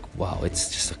 Is like, wow, it's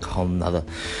just a whole nother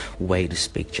way to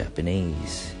speak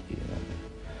Japanese.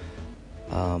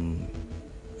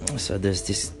 So there's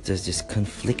this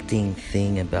conflicting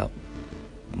thing about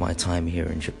my time here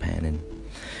in Japan. And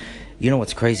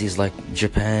what's crazy is like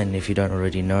Japan, if you don't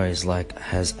already know, is like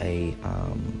has a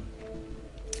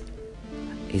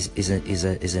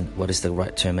what is the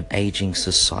right term? An aging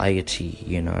society.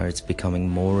 It's becoming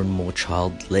more and more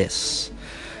childless.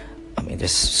 I mean,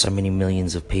 there's so many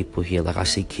millions of people here. Like I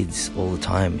see kids all the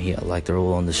time here. Like they're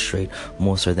all on the street,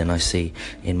 more so than I see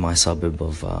in my suburb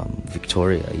of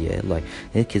Victoria. Yeah, like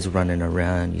there are kids running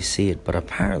around. You see it, but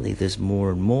apparently there's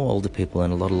more and more older people,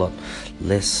 and a lot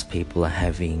less people are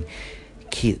having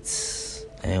kids.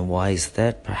 And why is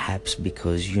that? Perhaps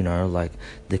because like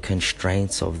the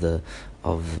constraints of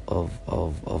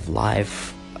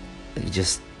life,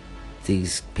 just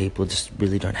these people just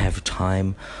really don't have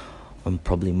time, and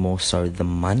probably more so the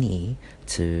money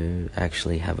to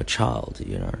actually have a child.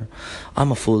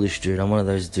 I'm a foolish dude. I'm one of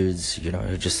those dudes who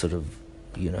just sort of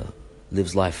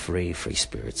lives life free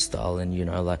spirit style. And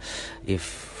like if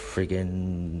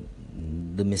friggin'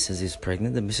 the missus is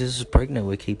pregnant,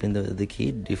 we're keeping the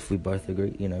kid if we both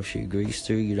agree. If she agrees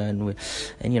to,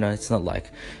 and it's not like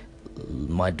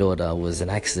my daughter was an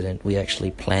accident. We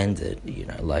actually planned it,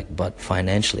 but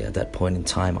financially at that point in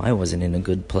time, I wasn't in a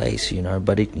good place,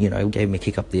 but it, it gave me a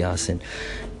kick up the ass. And,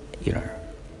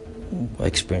 I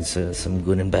experienced some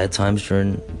good and bad times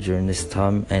during this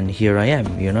time. And here I am,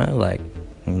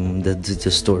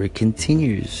 the story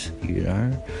continues,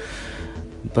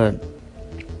 but,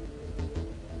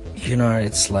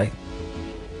 it's like,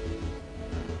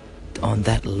 on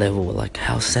that level, like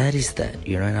how sad is that?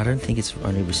 And I don't think it's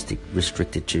only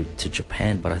restricted to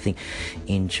Japan, but I think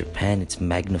in Japan it's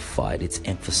magnified, it's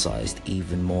emphasized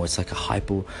even more. It's like a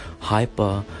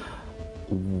hyper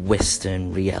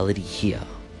Western reality here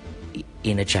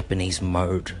in a Japanese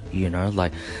mode.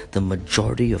 Like the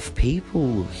majority of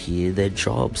people here, their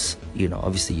jobs,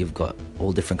 obviously you've got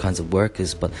all different kinds of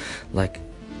workers, but like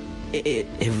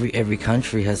every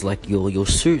country has like your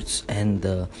suits and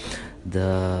the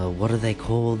what do they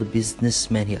call the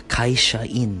businessman here?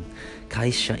 Kaisha-in,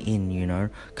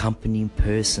 company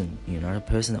person, a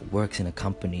person that works in a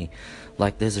company.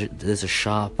 Like there's a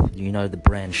Sharp, the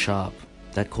brand Sharp,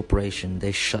 that corporation,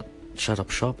 they shut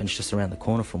up shop, and it's just around the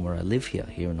corner from where I live here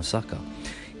in Osaka,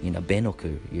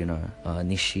 Benoku,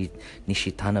 Nishi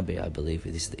Tanabe, I believe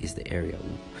is the area.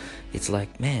 It's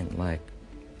like, man, like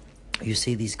you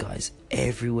see these guys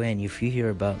everywhere, and if you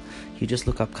just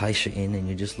look up Kaisha-in and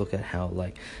you just look at how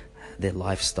like their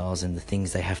lifestyles and the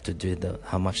things they have to do,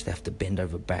 how much they have to bend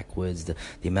over backwards, the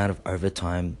amount of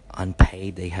overtime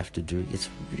unpaid they have to do, it's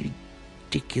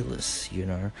ridiculous, you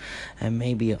know. And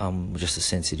maybe I'm just a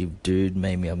sensitive dude,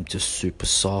 maybe I'm just super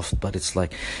soft, but it's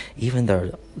like, even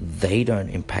though they don't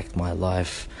impact my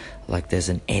life, like there's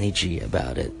an energy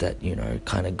about it that, you know,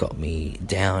 kind of got me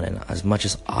down. And as much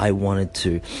as I wanted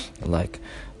to like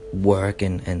work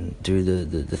and do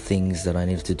the things that I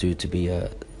needed to do to be a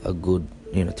good,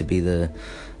 you know, to be the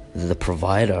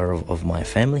provider of my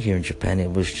family here in Japan,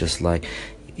 it was just like,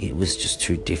 it was just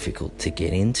too difficult to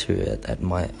get into it.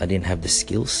 I didn't have the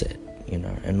skill set, you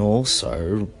know. And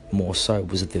also, more so,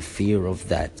 was the fear of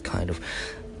that kind of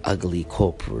ugly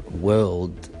corporate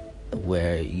world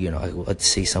where, you know, I'd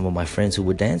see some of my friends who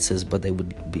were dancers, but they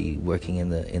would be working in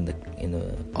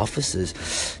the offices.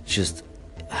 Just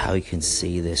how you can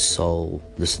see their soul,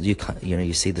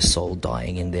 you see the soul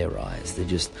dying in their eyes. They're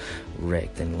just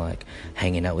wrecked, and like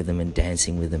hanging out with them and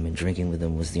dancing with them and drinking with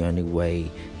them was the only way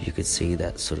you could see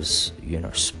that sort of, you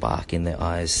know, spark in their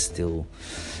eyes still,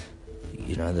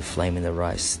 you know, the flame in their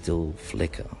eyes still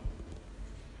flicker.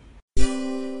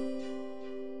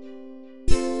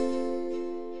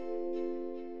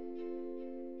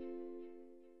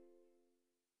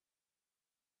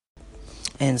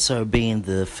 And so, being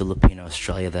the Filipino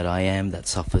Australia that I am, that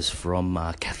suffers from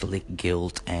Catholic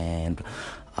guilt and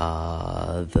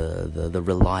the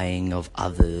relying of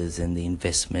others and the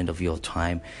investment of your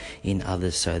time in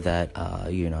others, so that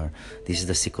you know, this is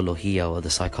the psicologia or the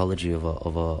psychology of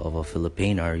a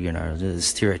Filipino. You know, the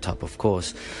stereotype, of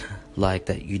course, like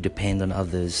that you depend on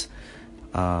others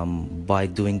by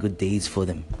doing good deeds for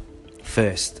them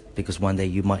first, because one day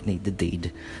you might need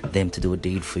them to do a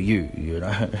deed for you, you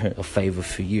know, a favor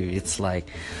for you. It's like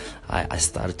I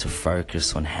started to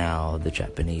focus on how the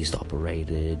Japanese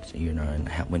operated, you know, and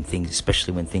how,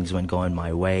 especially when things weren't going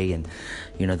my way, and,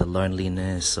 you know, the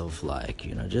loneliness of, like,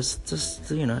 you know,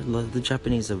 just you know, the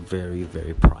Japanese are very,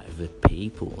 very private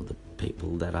people. The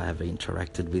people that I have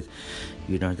interacted with,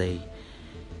 you know, they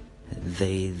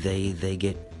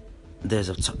get, there's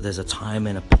a time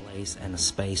and a place and a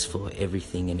space for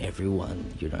everything and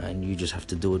everyone, you know, and you just have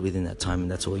to do it within that time,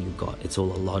 and that's all you got. It's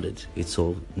all allotted. It's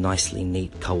all nicely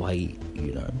neat, kawaii,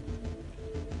 you know.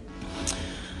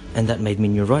 And that made me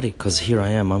neurotic, because here I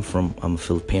am, I'm a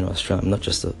Filipino Australian. I'm not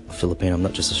just a Filipino, I'm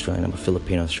not just Australian, I'm a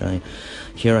Filipino Australian.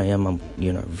 Here I am, I'm,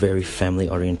 you know, very family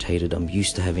orientated. I'm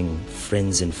used to having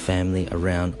friends and family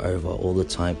around over all the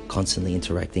time, constantly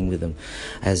interacting with them,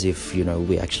 as if, you know,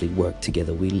 we actually work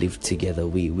together, we live together,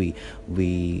 we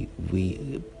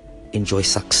enjoy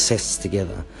success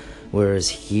together. Whereas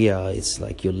here, it's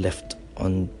like you're left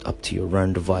up to your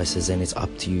own devices, and it's up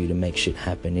to you to make shit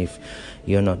happen. If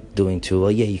you're not doing too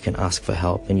well, yeah, you can ask for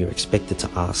help, and you're expected to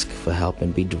ask for help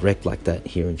and be direct like that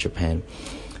here in Japan,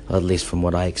 at least from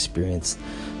what I experienced.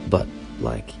 But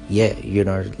like, yeah, you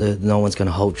know, no one's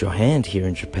gonna hold your hand here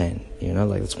in Japan, you know.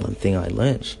 Like, that's one thing I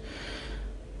learned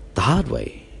the hard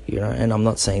way, you know. And I'm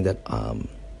not saying that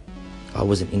I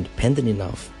wasn't independent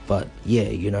enough, but yeah,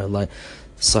 you know, like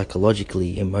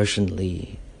psychologically,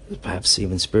 emotionally, perhaps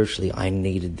even spiritually, I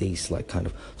needed these like kind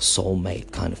of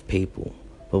soulmate kind of people.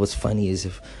 But what's funny is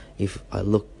if I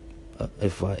look,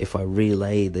 if I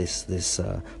relay this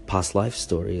past life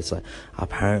story, it's like,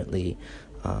 apparently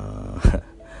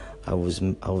I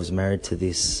was married to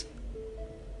this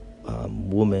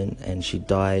woman, and she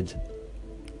died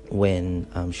when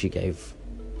she gave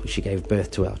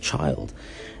birth to our child.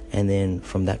 And then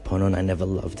from that point on, I never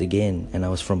loved again. And I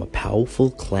was from a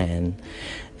powerful clan,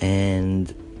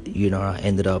 and, you know, I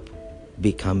ended up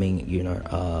becoming, you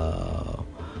know,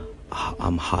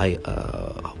 I'm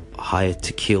hired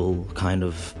to kill kind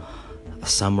of a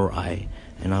samurai,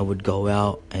 and I would go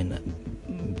out and,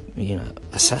 you know,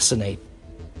 assassinate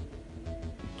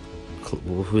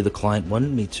who the client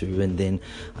wanted me to. And then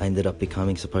I ended up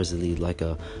becoming supposedly like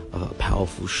a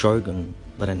powerful shogun,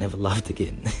 but I never loved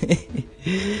again.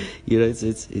 You know,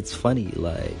 it's funny,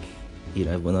 like, you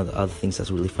know, one of the other things that's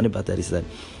really funny about that is that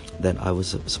I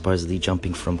was supposedly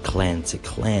jumping from clan to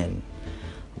clan.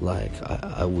 Like,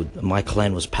 my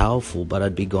clan was powerful, but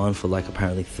I'd be gone for like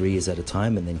apparently 3 years at a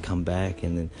time, and then come back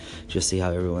and then just see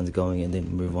how everyone's going, and then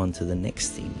move on to the next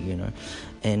thing, you know.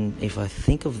 And if I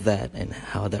think of that and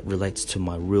how that relates to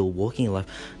my real walking life,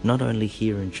 not only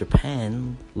here in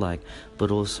Japan, like,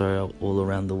 but also all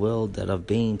around the world that I've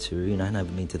been to, you know, and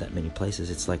I've been to that many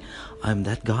places, it's like, I'm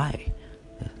that guy.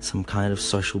 Some kind of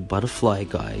social butterfly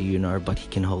guy, you know, but he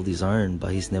can hold his own,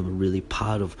 but he's never really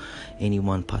part of any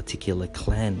one particular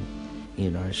clan,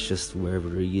 you know. It's just wherever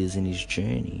he is in his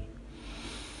journey.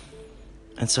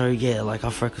 And so, yeah, like, I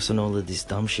focus on all of this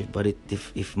dumb shit, but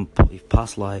if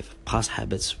past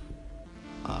habits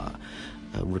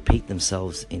repeat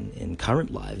themselves in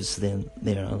current lives, then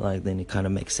then it kind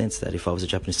of makes sense that if I was a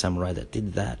Japanese samurai that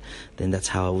did that, then that's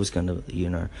how I was gonna,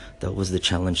 that was the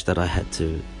challenge that I had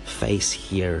to face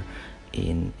here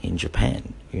in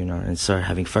Japan, and so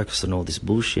having focused on all this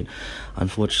bullshit,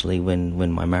 unfortunately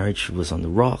when my marriage was on the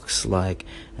rocks, like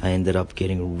I ended up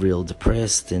getting real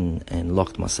depressed and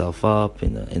locked myself up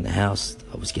in the house.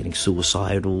 I was getting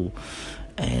suicidal.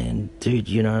 And dude,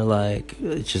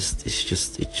 it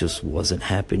just wasn't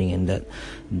happening, and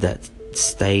that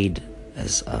stayed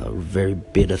as a very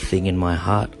bitter thing in my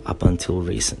heart up until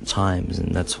recent times.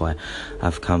 And that's why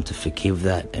I've come to forgive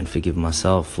that and forgive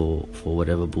myself for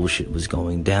whatever bullshit was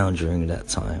going down during that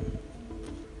time.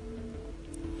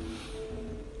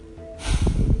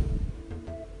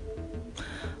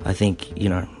 I think,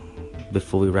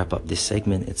 before we wrap up this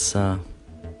segment, it's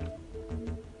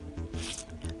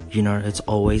it's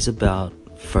always about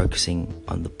focusing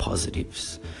on the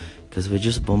positives, because we're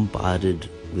just bombarded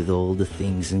with all the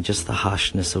things and just the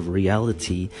harshness of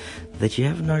reality that you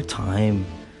have no time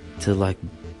to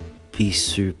be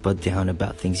super down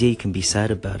about things. Yeah, you can be sad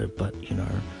about it, but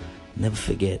never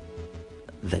forget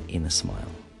that inner smile.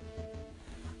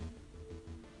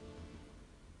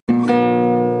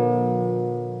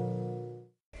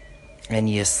 And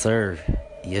yes sir,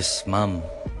 yes mom,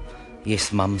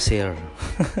 yes mom's here.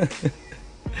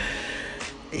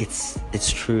 It's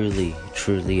truly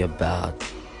about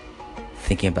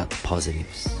thinking about the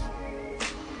positives.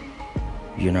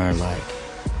 In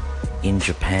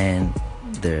Japan,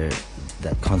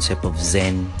 that concept of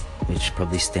Zen, which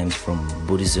probably stems from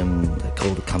Buddhism, that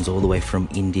comes all the way from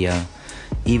India.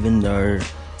 Even though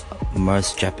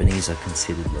most Japanese are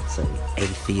considered, let's say,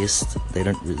 atheist, they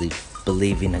don't really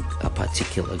believe in a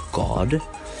particular god.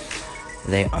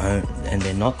 They're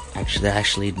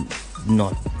actually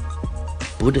not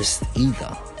Buddhist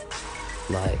either.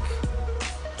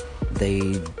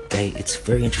 It's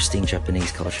very interesting,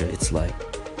 Japanese culture. It's like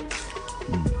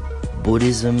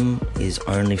Buddhism is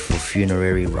only for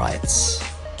funerary rites.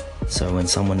 So when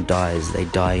someone dies, they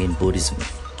die in Buddhism.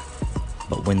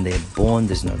 But when they're born,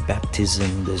 there's no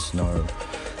baptism, there's no,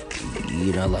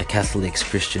 like Catholics,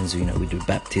 Christians, we do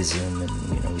baptism,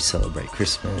 and we celebrate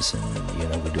Christmas, and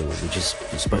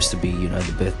we're supposed to be,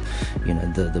 the birth,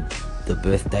 the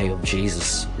birthday of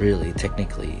Jesus, really,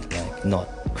 technically, not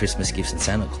Christmas gifts and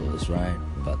Santa Claus, right?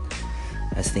 But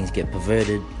as things get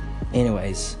perverted,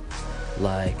 anyways,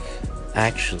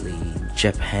 actually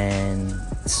Japan's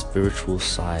spiritual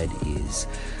side is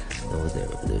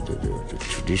the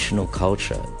traditional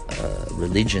culture,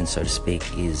 religion, so to speak,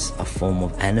 is a form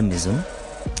of animism,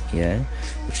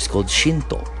 which is called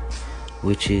Shinto,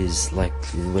 which is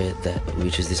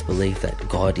which is this belief that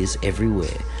God is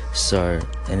everywhere. So,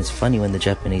 and it's funny when the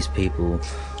Japanese people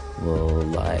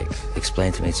will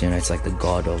explain to me, it's like the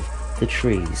God of the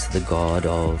trees, the God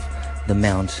of the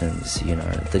mountains,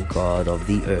 the God of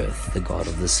the earth, the God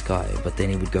of the sky. But then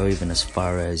he would go even as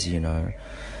far as,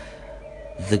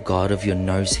 the God of your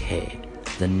nose hair,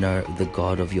 the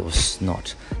God of your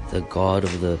snot, the God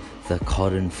of the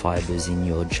cotton fibers in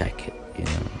your jacket,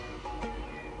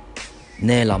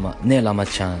 Ne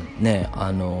Lama-chan, ne,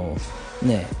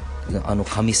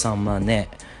 kami-sama ne,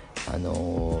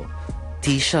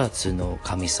 T-shirts no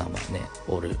kami-sama ne,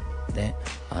 oru, ne,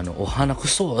 ohana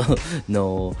koso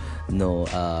no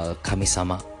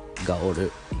kami-sama ga oru,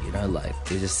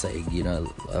 they just say,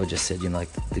 I just said,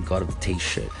 the God of the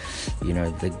T-shirt,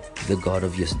 the God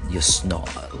of your snot,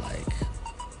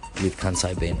 with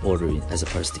Kansai being oru as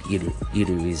opposed to iru.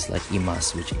 Iru is like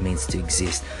imas, which means to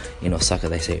exist. In Osaka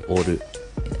they say oru.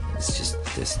 It's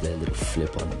just their little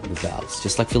flip on the vowels,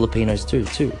 just like Filipinos do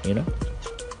too.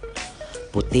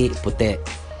 Puti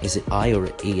is it I or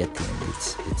e at the end?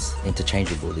 It's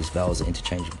interchangeable. These vowels are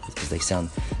interchangeable because they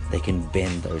can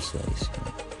bend those ways.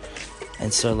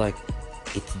 And so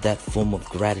it's that form of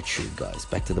gratitude, guys.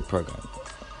 Back to the program,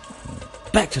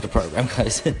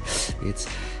 guys.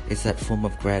 It's that form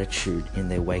of gratitude in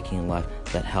their waking life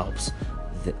that helps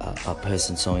a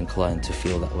person so inclined to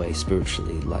feel that way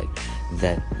spiritually,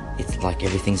 that it's like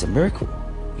everything's a miracle.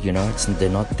 They're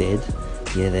not dead.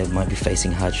 Yeah, they might be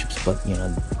facing hardships, but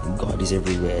God is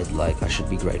everywhere. I should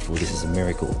be grateful. This is a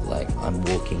miracle. I'm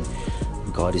walking,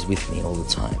 God is with me all the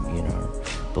time.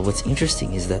 But what's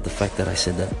interesting is that the fact that I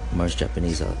said that most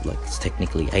Japanese are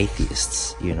technically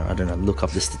atheists. I don't know. Look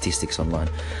up the statistics online.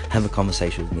 Have a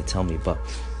conversation with me. Tell me. But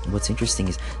what's interesting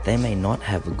is they may not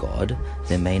have a God.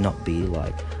 There may not be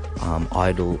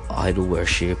idol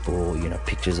worship or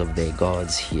pictures of their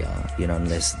gods here.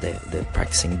 Unless they're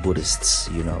practicing Buddhists.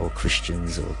 Or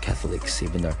Christians or Catholics.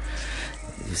 Even though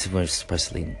we're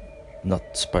supposedly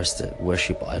not supposed to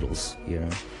worship idols, you know.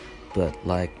 But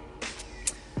like,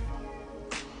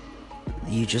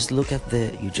 you just look at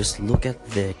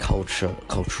their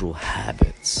cultural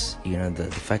habits, you know, the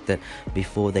fact that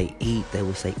before they eat they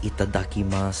will say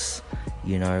itadakimasu,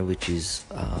 you know, which is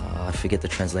I forget the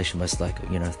translation, but it's like,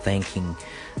 you know, thanking,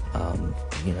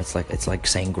 you know, it's like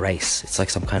saying grace. It's like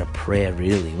some kind of prayer,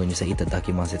 really. When you say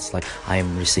itadakimasu, it's like I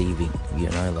am receiving, you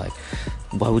know. Like,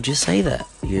 why would you say that,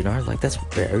 you know? Like, that's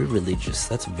very religious,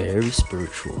 that's very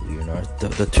spiritual, you know.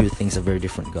 The two things are very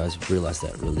different, guys. Realize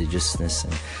that religiousness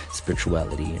and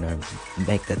spirituality, you know,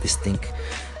 make the distinction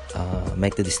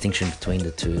between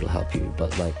the two. It'll help you.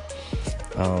 But like,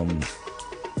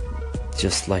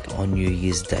 just like on New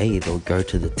Year's Day, they'll go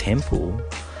to the temple,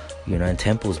 you know, and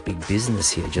temple's big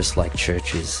business here, just like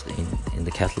churches in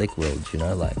the Catholic world, you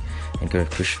know, like, and go to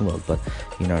Christian world. But,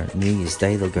 you know, New Year's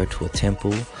Day, they'll go to a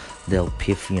temple, they'll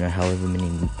piff, you know, however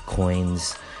many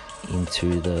coins into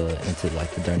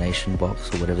like the donation box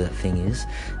or whatever that thing is.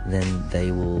 Then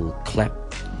they will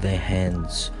clap their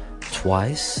hands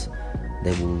twice,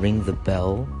 they will ring the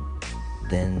bell,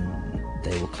 then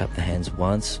they will clap their hands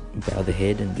once, bow their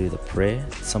head and do the prayer,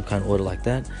 some kind of order like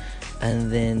that.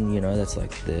 And then, you know, that's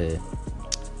like the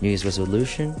New Year's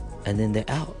resolution, and then they're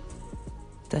out.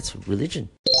 That's religion.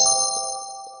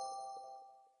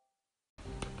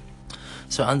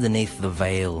 So underneath the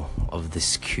veil of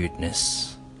this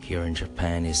cuteness here in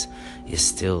Japan is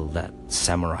still that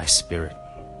samurai spirit,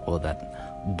 or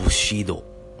that bushido,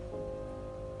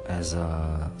 as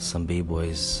some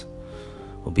b-boys,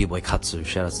 or b-boy Katsu,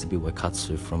 shoutouts to b-boy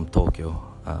Katsu from Tokyo,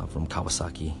 from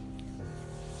Kawasaki,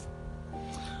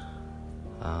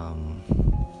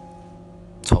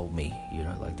 told me, you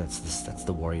know, like that's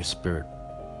the warrior spirit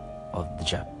of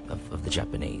the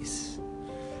Japanese.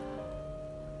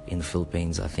 In the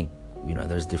Philippines, I think, you know,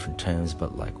 there's different terms,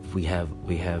 but like we have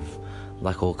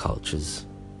like all cultures,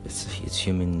 it's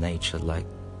human nature, like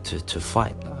to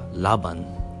fight, laban,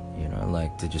 you know,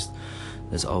 like to just,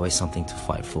 there's always something to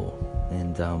fight for.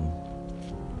 And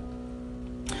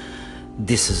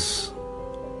this is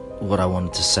what I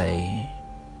wanted to say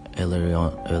earlier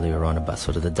on about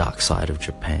sort of the dark side of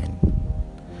Japan.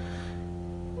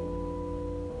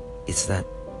 It's that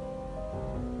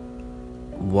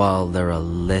while there are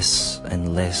less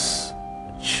and less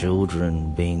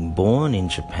children being born in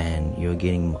Japan, you're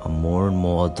getting a more and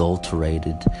more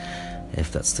adulterated,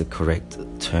 if that's the correct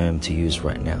term to use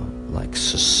right now, like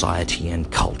society and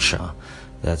culture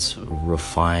that's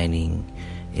refining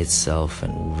itself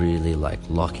and really like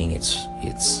locking its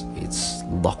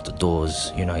locked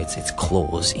doors, you know, its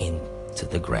claws into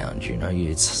the ground, you know.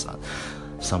 It's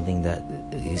something that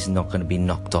is not going to be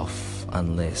knocked off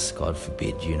unless, God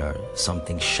forbid, you know,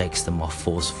 something shakes them off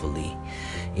forcefully,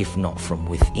 if not from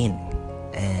within.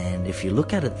 And if you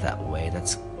look at it that way,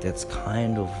 that's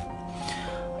kind of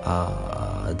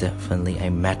definitely a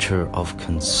matter of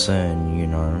concern, you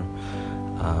know.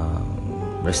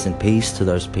 Rest in peace to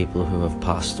those people who have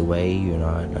passed away, you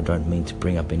know. I don't mean to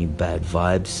bring up any bad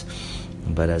vibes,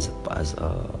 but as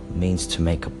a means to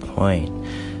make a point,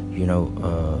 you know,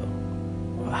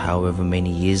 however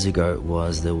many years ago it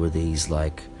was, there were these,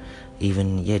 like,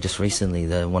 even just recently,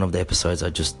 one of the episodes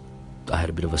I had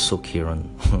a bit of a sook here on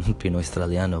Pino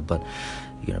Australiano, but,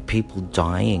 you know, people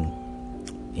dying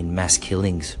in mass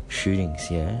killings, shootings,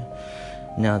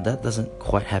 Now that doesn't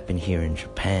quite happen here in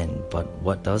Japan, but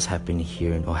what does happen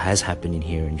here, or has happened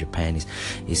here in Japan,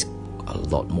 is a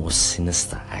lot more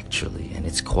sinister, actually, and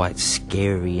it's quite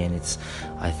scary, and it's,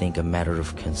 I think, a matter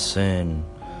of concern.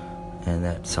 And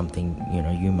that's something, you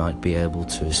know, you might be able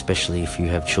to, especially if you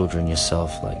have children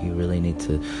yourself, like, you really need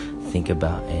to think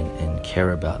about and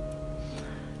care about.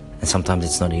 And sometimes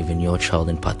it's not even your child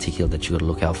in particular that you got to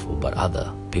look out for, but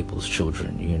other people's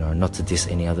children, you know. Not to diss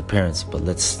any other parents, but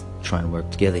let's try and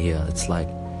work together here. It's like,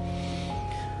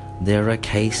 there are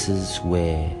cases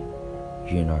where,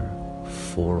 you know,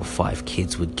 4 or 5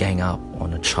 kids would gang up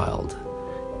on a child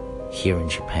here in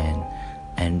Japan,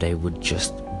 and they would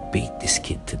just beat this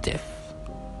kid to death.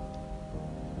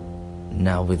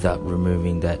 Now, without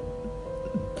removing the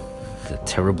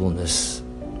terribleness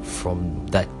from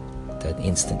that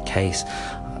instant case,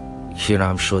 you know,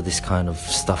 I'm sure this kind of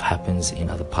stuff happens in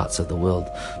other parts of the world,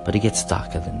 but it gets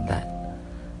darker than that.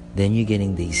 Then you're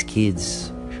getting these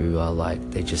kids who are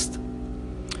like, they just,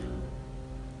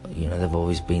 you know, they've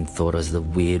always been thought as the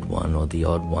weird one or the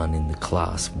odd one in the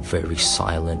class, very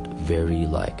silent, very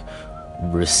like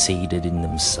receded in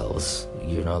themselves,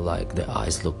 you know, like their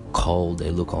eyes look cold, they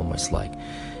look almost like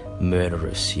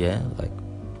murderous, like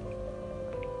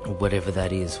whatever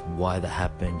that is, why that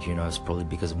happened, you know, it's probably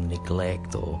because of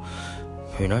neglect, or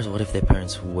Who knows, what if their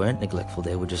parents weren't neglectful,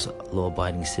 they were just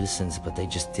law-abiding citizens, but they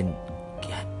just didn't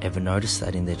ever notice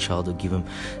that in their child, or give him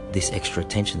this extra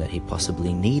attention that he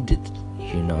possibly needed,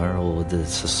 or the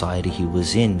society he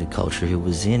was in, the culture he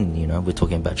was in, we're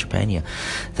talking about Japan here,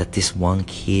 that this one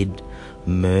kid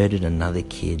murdered another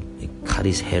kid, cut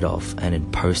his head off, and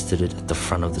then posted it at the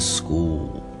front of the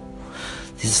school.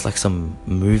 This is like some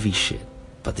movie shit,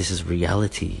 but this is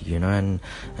reality, and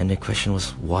the question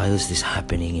was, why is this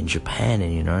happening in Japan?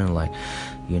 And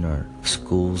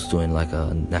schools doing like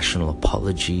a national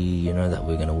apology, that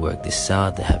we're going to work this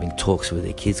out. They're having talks with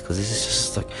their kids, because this is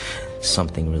just like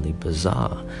something really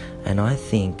bizarre. And I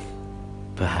think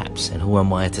perhaps, and who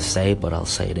am I to say, but I'll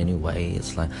say it anyway,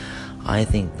 it's like, I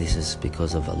think this is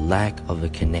because of a lack of a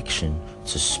connection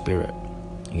to spirit,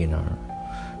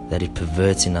 that it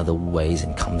perverts in other ways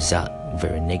and comes out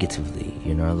very negatively,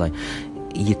 like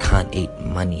you can't eat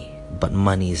money, but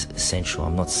money is essential.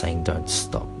 I'm not saying don't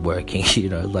stop working,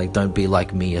 like don't be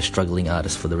like me, a struggling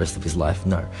artist for the rest of his life.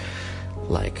 No,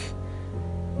 like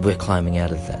we're climbing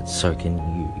out of that. So can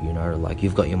you, like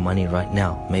you've got your money right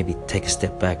now. Maybe take a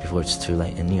step back before it's too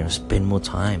late and, spend more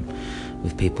time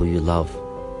with people you love.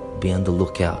 Be on the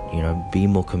lookout, be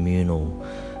more communal.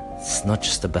 It's not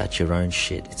just about your own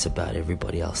shit, it's about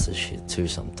everybody else's shit too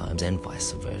sometimes, and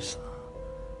vice versa.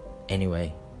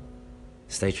 Anyway,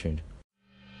 stay tuned.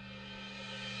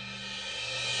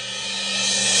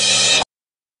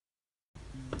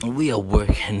 We are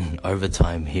working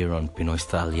overtime here on Pinoy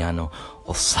Italiano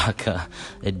Osaka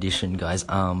edition, guys.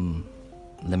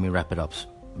 Let me wrap it up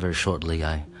very shortly.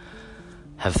 I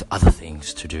have other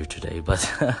things to do today, but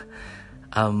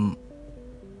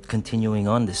continuing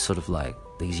on this sort of like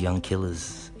these young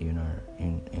killers,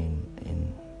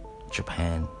 in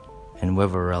Japan and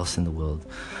wherever else in the world,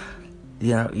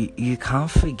 you can't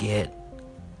forget.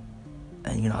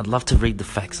 And I'd love to read the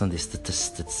facts on this, the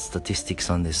statistics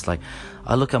on this. Like,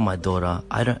 I look at my daughter.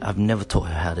 I've never taught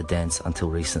her how to dance until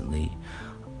recently.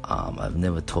 I've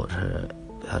never taught her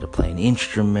how to play an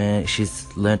instrument. She's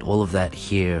learned all of that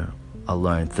here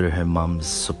alone through her mum's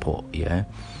support. Yeah.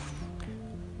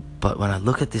 But when I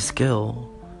look at this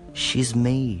girl, she's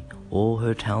me. All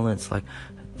her talents, like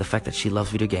the fact that she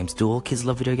loves video games. Do all kids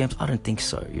love video games? I don't think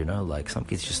so, like some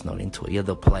kids just not into it. Yeah,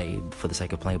 they'll play for the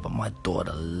sake of playing, but my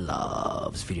daughter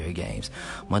loves video games.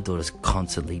 My daughter's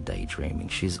constantly daydreaming.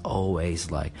 She's always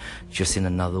like just in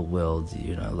another world,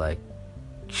 like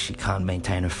she can't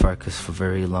maintain her focus for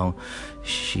very long.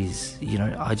 She's,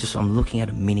 I'm looking at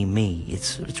a mini me.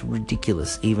 It's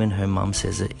ridiculous. Even her mum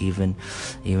says it. Even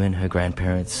her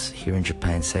grandparents here in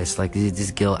Japan say it's like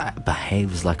this girl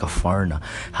behaves like a foreigner.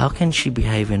 How can she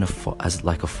behave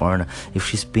like a foreigner if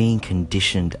she's being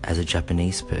conditioned as a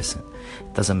Japanese person?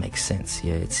 It doesn't make sense.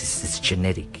 Yeah, it's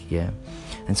genetic. Yeah.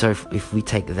 And so if we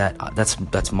take that,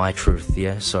 that's my truth,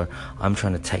 yeah? So I'm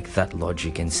trying to take that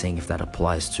logic and seeing if that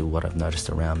applies to what I've noticed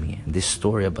around me. And this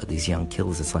story about these young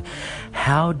killers, it's like,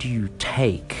 how do you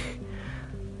take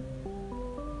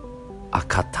a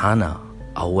katana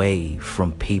away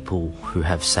from people who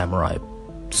have samurai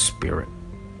spirit?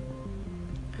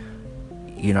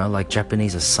 Like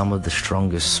Japanese are some of the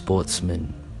strongest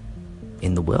sportsmen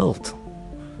in the world.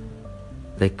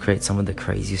 They create some of the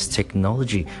craziest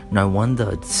technology. No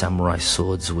wonder samurai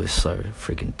swords were so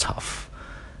freaking tough.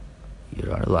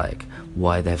 Like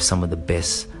why they have some of the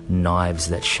best knives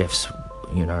that chefs,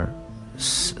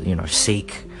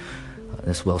 seek.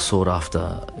 This well sought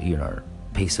after,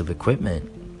 piece of equipment.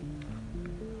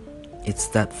 It's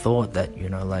that thought that,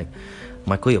 like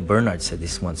my kuya Bernard said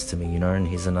this once to me, and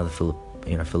he's another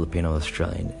Filipino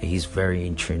Australian. He's very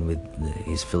in tune with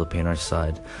his Filipino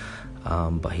side.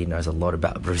 But he knows a lot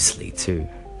about Bruce Lee too,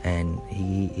 and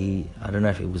he I don't know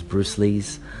if it was Bruce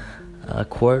Lee's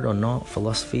quote or not,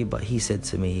 philosophy, but he said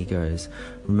to me, he goes,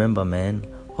 remember man,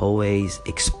 always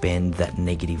expend that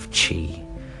negative chi,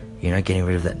 getting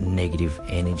rid of that negative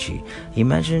energy.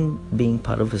 Imagine being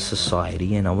part of a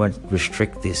society, and I won't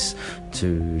restrict this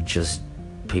to just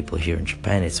people here in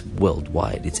Japan, it's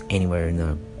worldwide, it's anywhere in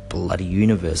the bloody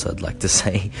universe, I'd like to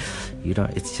say.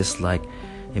 It's just like,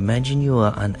 imagine you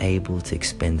are unable to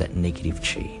expend that negative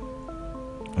chi.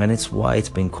 And it's why it's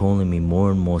been calling me more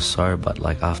and more so, but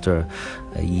like after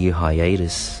a year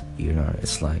hiatus,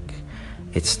 it's like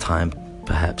it's time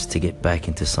perhaps to get back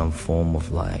into some form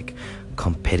of like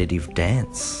competitive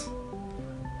dance,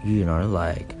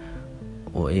 like,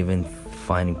 or even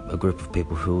finding a group of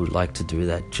people who would like to do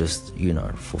that just,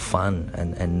 for fun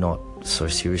and not so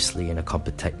seriously in a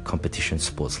competition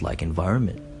sports like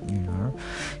environment,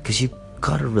 because you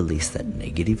gotta release that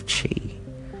negative chi.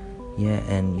 Yeah.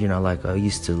 And like I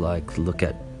used to like look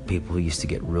at people who used to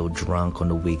get real drunk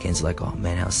on the weekends. Like, oh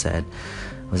man, how sad.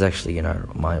 It was actually,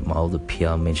 my older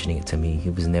peer mentioning it to me. He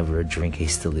was never a drinker, he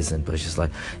still isn't, but it's just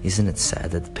like, isn't it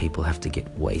sad that people have to get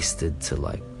wasted to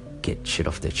like get shit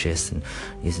off their chest? And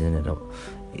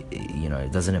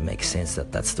doesn't it make sense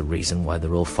that that's the reason why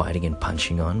they're all fighting and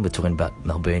punching on? We're talking about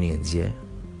Melburnians, yeah?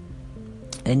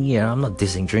 And yeah, I'm not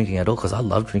dissing drinking at all, because I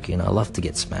love drinking and I love to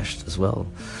get smashed as well.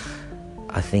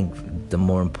 I think the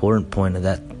more important point of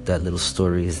that little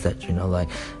story is that,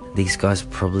 these guys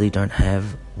probably don't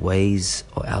have ways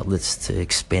or outlets to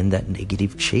expend that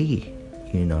negative chi,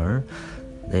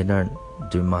 They don't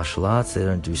do martial arts, they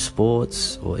don't do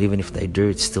sports, or even if they do,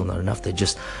 it's still not enough. They're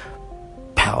just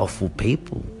powerful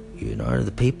people,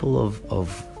 the people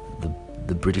of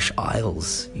the British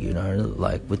Isles,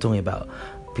 like we're talking about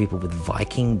people with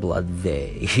Viking blood there,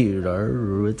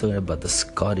 we're talking about the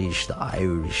Scottish, the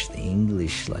Irish, the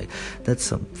English, like that's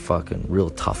some fucking real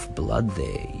tough blood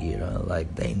there,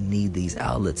 like they need these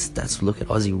outlets. Look at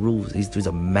Aussie rules. These dudes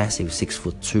are massive,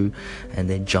 6'2", and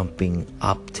they're jumping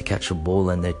up to catch a ball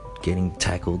and they're getting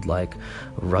tackled like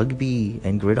rugby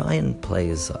and gridiron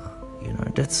players are.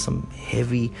 That's some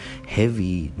heavy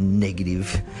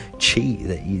negative chi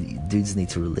that you dudes need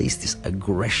to release, this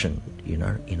aggression, in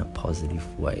a positive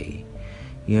way.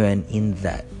 And in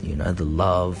that, the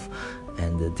love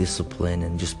and the discipline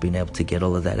and just being able to get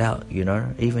all of that out,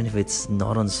 even if it's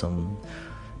not on some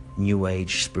new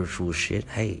age spiritual shit,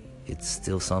 hey, it's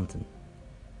still something.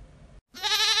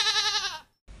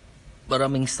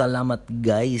 Maraming salamat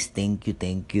guys. Thank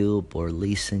you for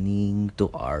listening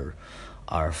to our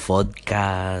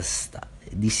podcast.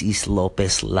 This is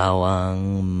Lopez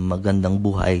Lawang. Magandang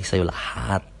buhay sa'yo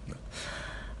lahat.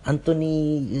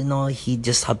 Anthony, he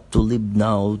just had to leave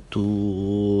now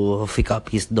to pick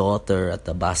up his daughter at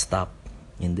the bus stop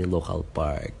in the local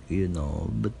park,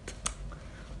 but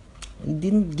he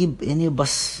didn't give any of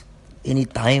us any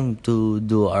time to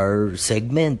do our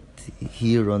segment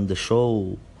here on the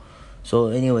show. So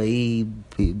anyway,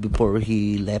 before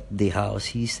he left the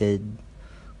house, he said,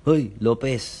 "Hoy,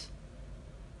 Lopez,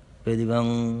 pwede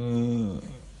bang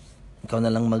ikaw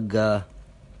na lang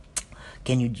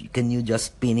can you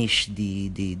just finish the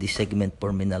segment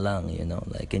for me na lang,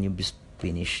 like can you just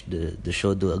finish the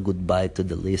show, do a goodbye to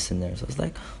the listeners?" I was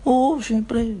like, "Oh,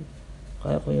 syempre,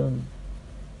 kaya ko yun.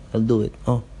 I'll do it.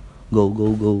 Oh, go,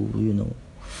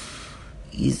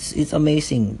 It's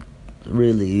amazing,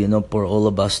 really, for all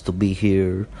of us to be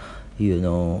here, in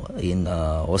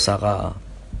Osaka,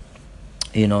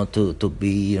 to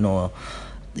be,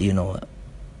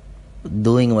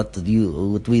 doing what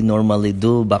we normally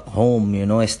do back home,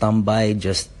 stand by,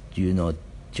 just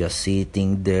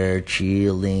sitting there,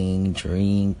 chilling,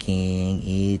 drinking,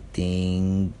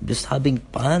 eating, just having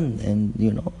fun. And,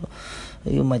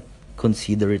 you might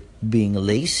consider it being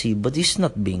lazy, but it's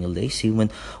not being lazy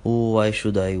why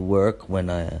should I work when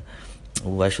I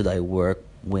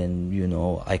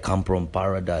come from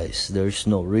paradise? There's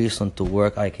no reason to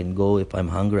work. I can go, if I'm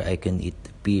hungry, I can eat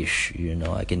fish,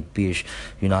 I can fish,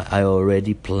 I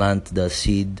already plant the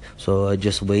seed, so I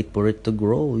just wait for it to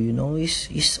grow,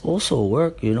 it's also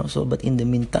work, so, but in the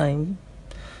meantime,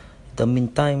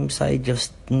 I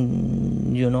just,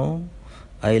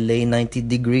 I lay 90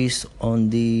 degrees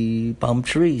on the palm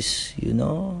trees,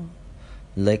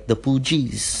 like the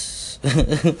Fugees.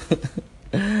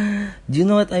 Do you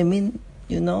know what I mean?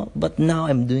 But now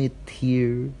I'm doing it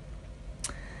here.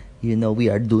 We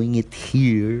are doing it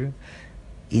here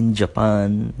in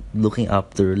Japan, looking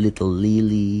after little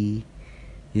Lily.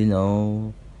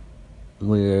 We're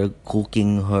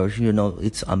cooking her.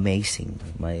 It's amazing.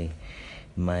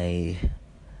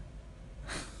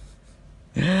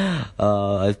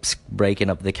 I'm breaking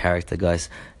up the character, guys.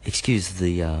 Excuse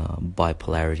the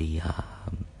bipolarity,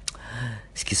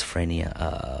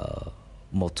 schizophrenia,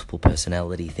 multiple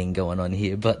personality thing going on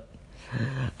here, but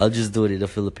I'll just do it in a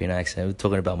Philippine accent. We're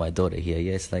talking about my daughter here.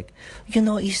 Yeah, it's like,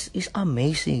 it's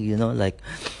amazing, like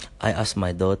I asked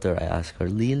my daughter,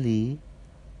 Lily,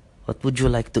 what would you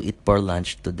like to eat for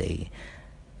lunch today?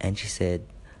 And she said,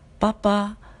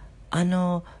 Papa,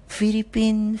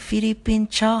 Philippine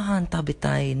chowhan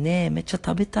tabitai ne. Mecho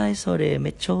tabitai sore.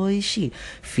 Mecho oishii.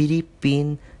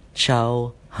 Philippine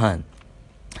chowhan.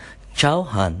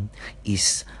 Chowhan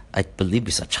is, I believe,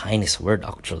 is a Chinese word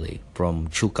actually, from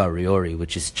chuka ryori,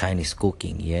 which is Chinese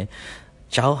cooking, yeah.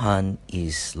 Chowhan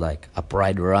is like a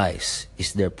fried rice.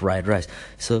 It's their fried rice.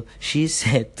 So she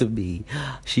said to me,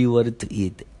 she wanted to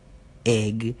eat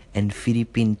egg and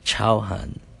Philippine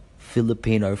chowhan,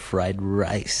 Filipino fried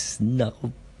rice. No,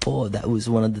 po, that was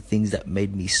one of the things that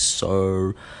made me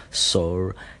so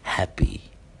happy.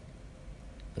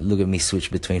 look at me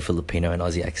switch between Filipino and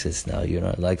Aussie accents now.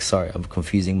 Like, sorry, I'm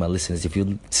confusing my listeners. If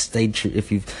you stayed,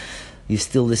 if you're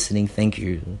still listening, thank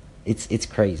you. It's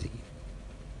crazy,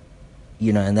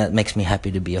 and that makes me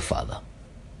happy to be a father.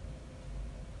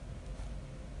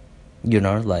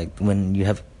 Like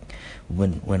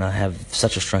when I have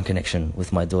such a strong connection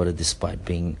with my daughter, despite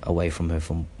being away from her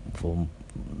for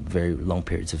very long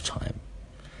periods of time.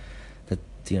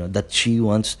 That she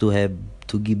wants to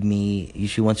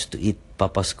she wants to eat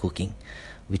Papa's cooking,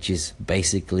 which is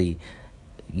basically,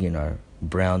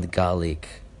 browned garlic,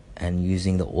 and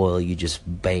using the oil, you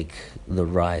just bake the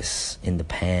rice in the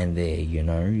pan there,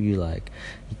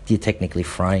 you're technically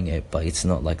frying it, but it's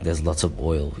not like there's lots of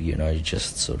oil, you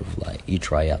just sort of like, you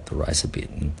dry out the rice a bit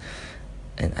and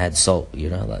add salt,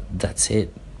 like, that's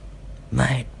it.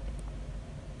 Mate.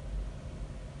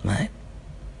 Like,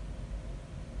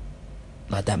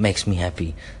 that makes me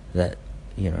happy that,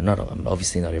 not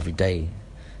obviously not every day.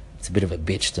 It's a bit of a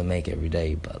bitch to make every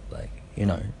day, but like,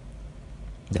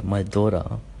 that my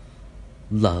daughter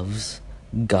loves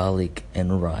garlic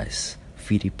and rice,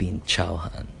 Philippine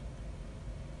chowhan,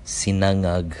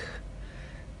 sinangag.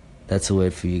 That's a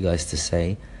word for you guys to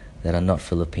say that are not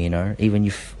Filipino. Even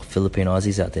you Filipino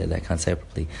Aussies out there that can't say it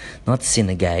properly. Not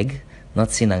sinagag, not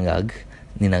sinangag,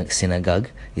 sinagag.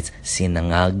 It's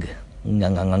sinangag.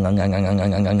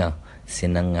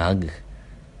 Sinangag.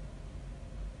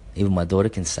 Even my daughter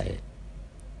can say it.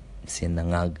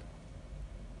 Sinangag.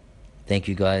 Thank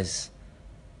you guys.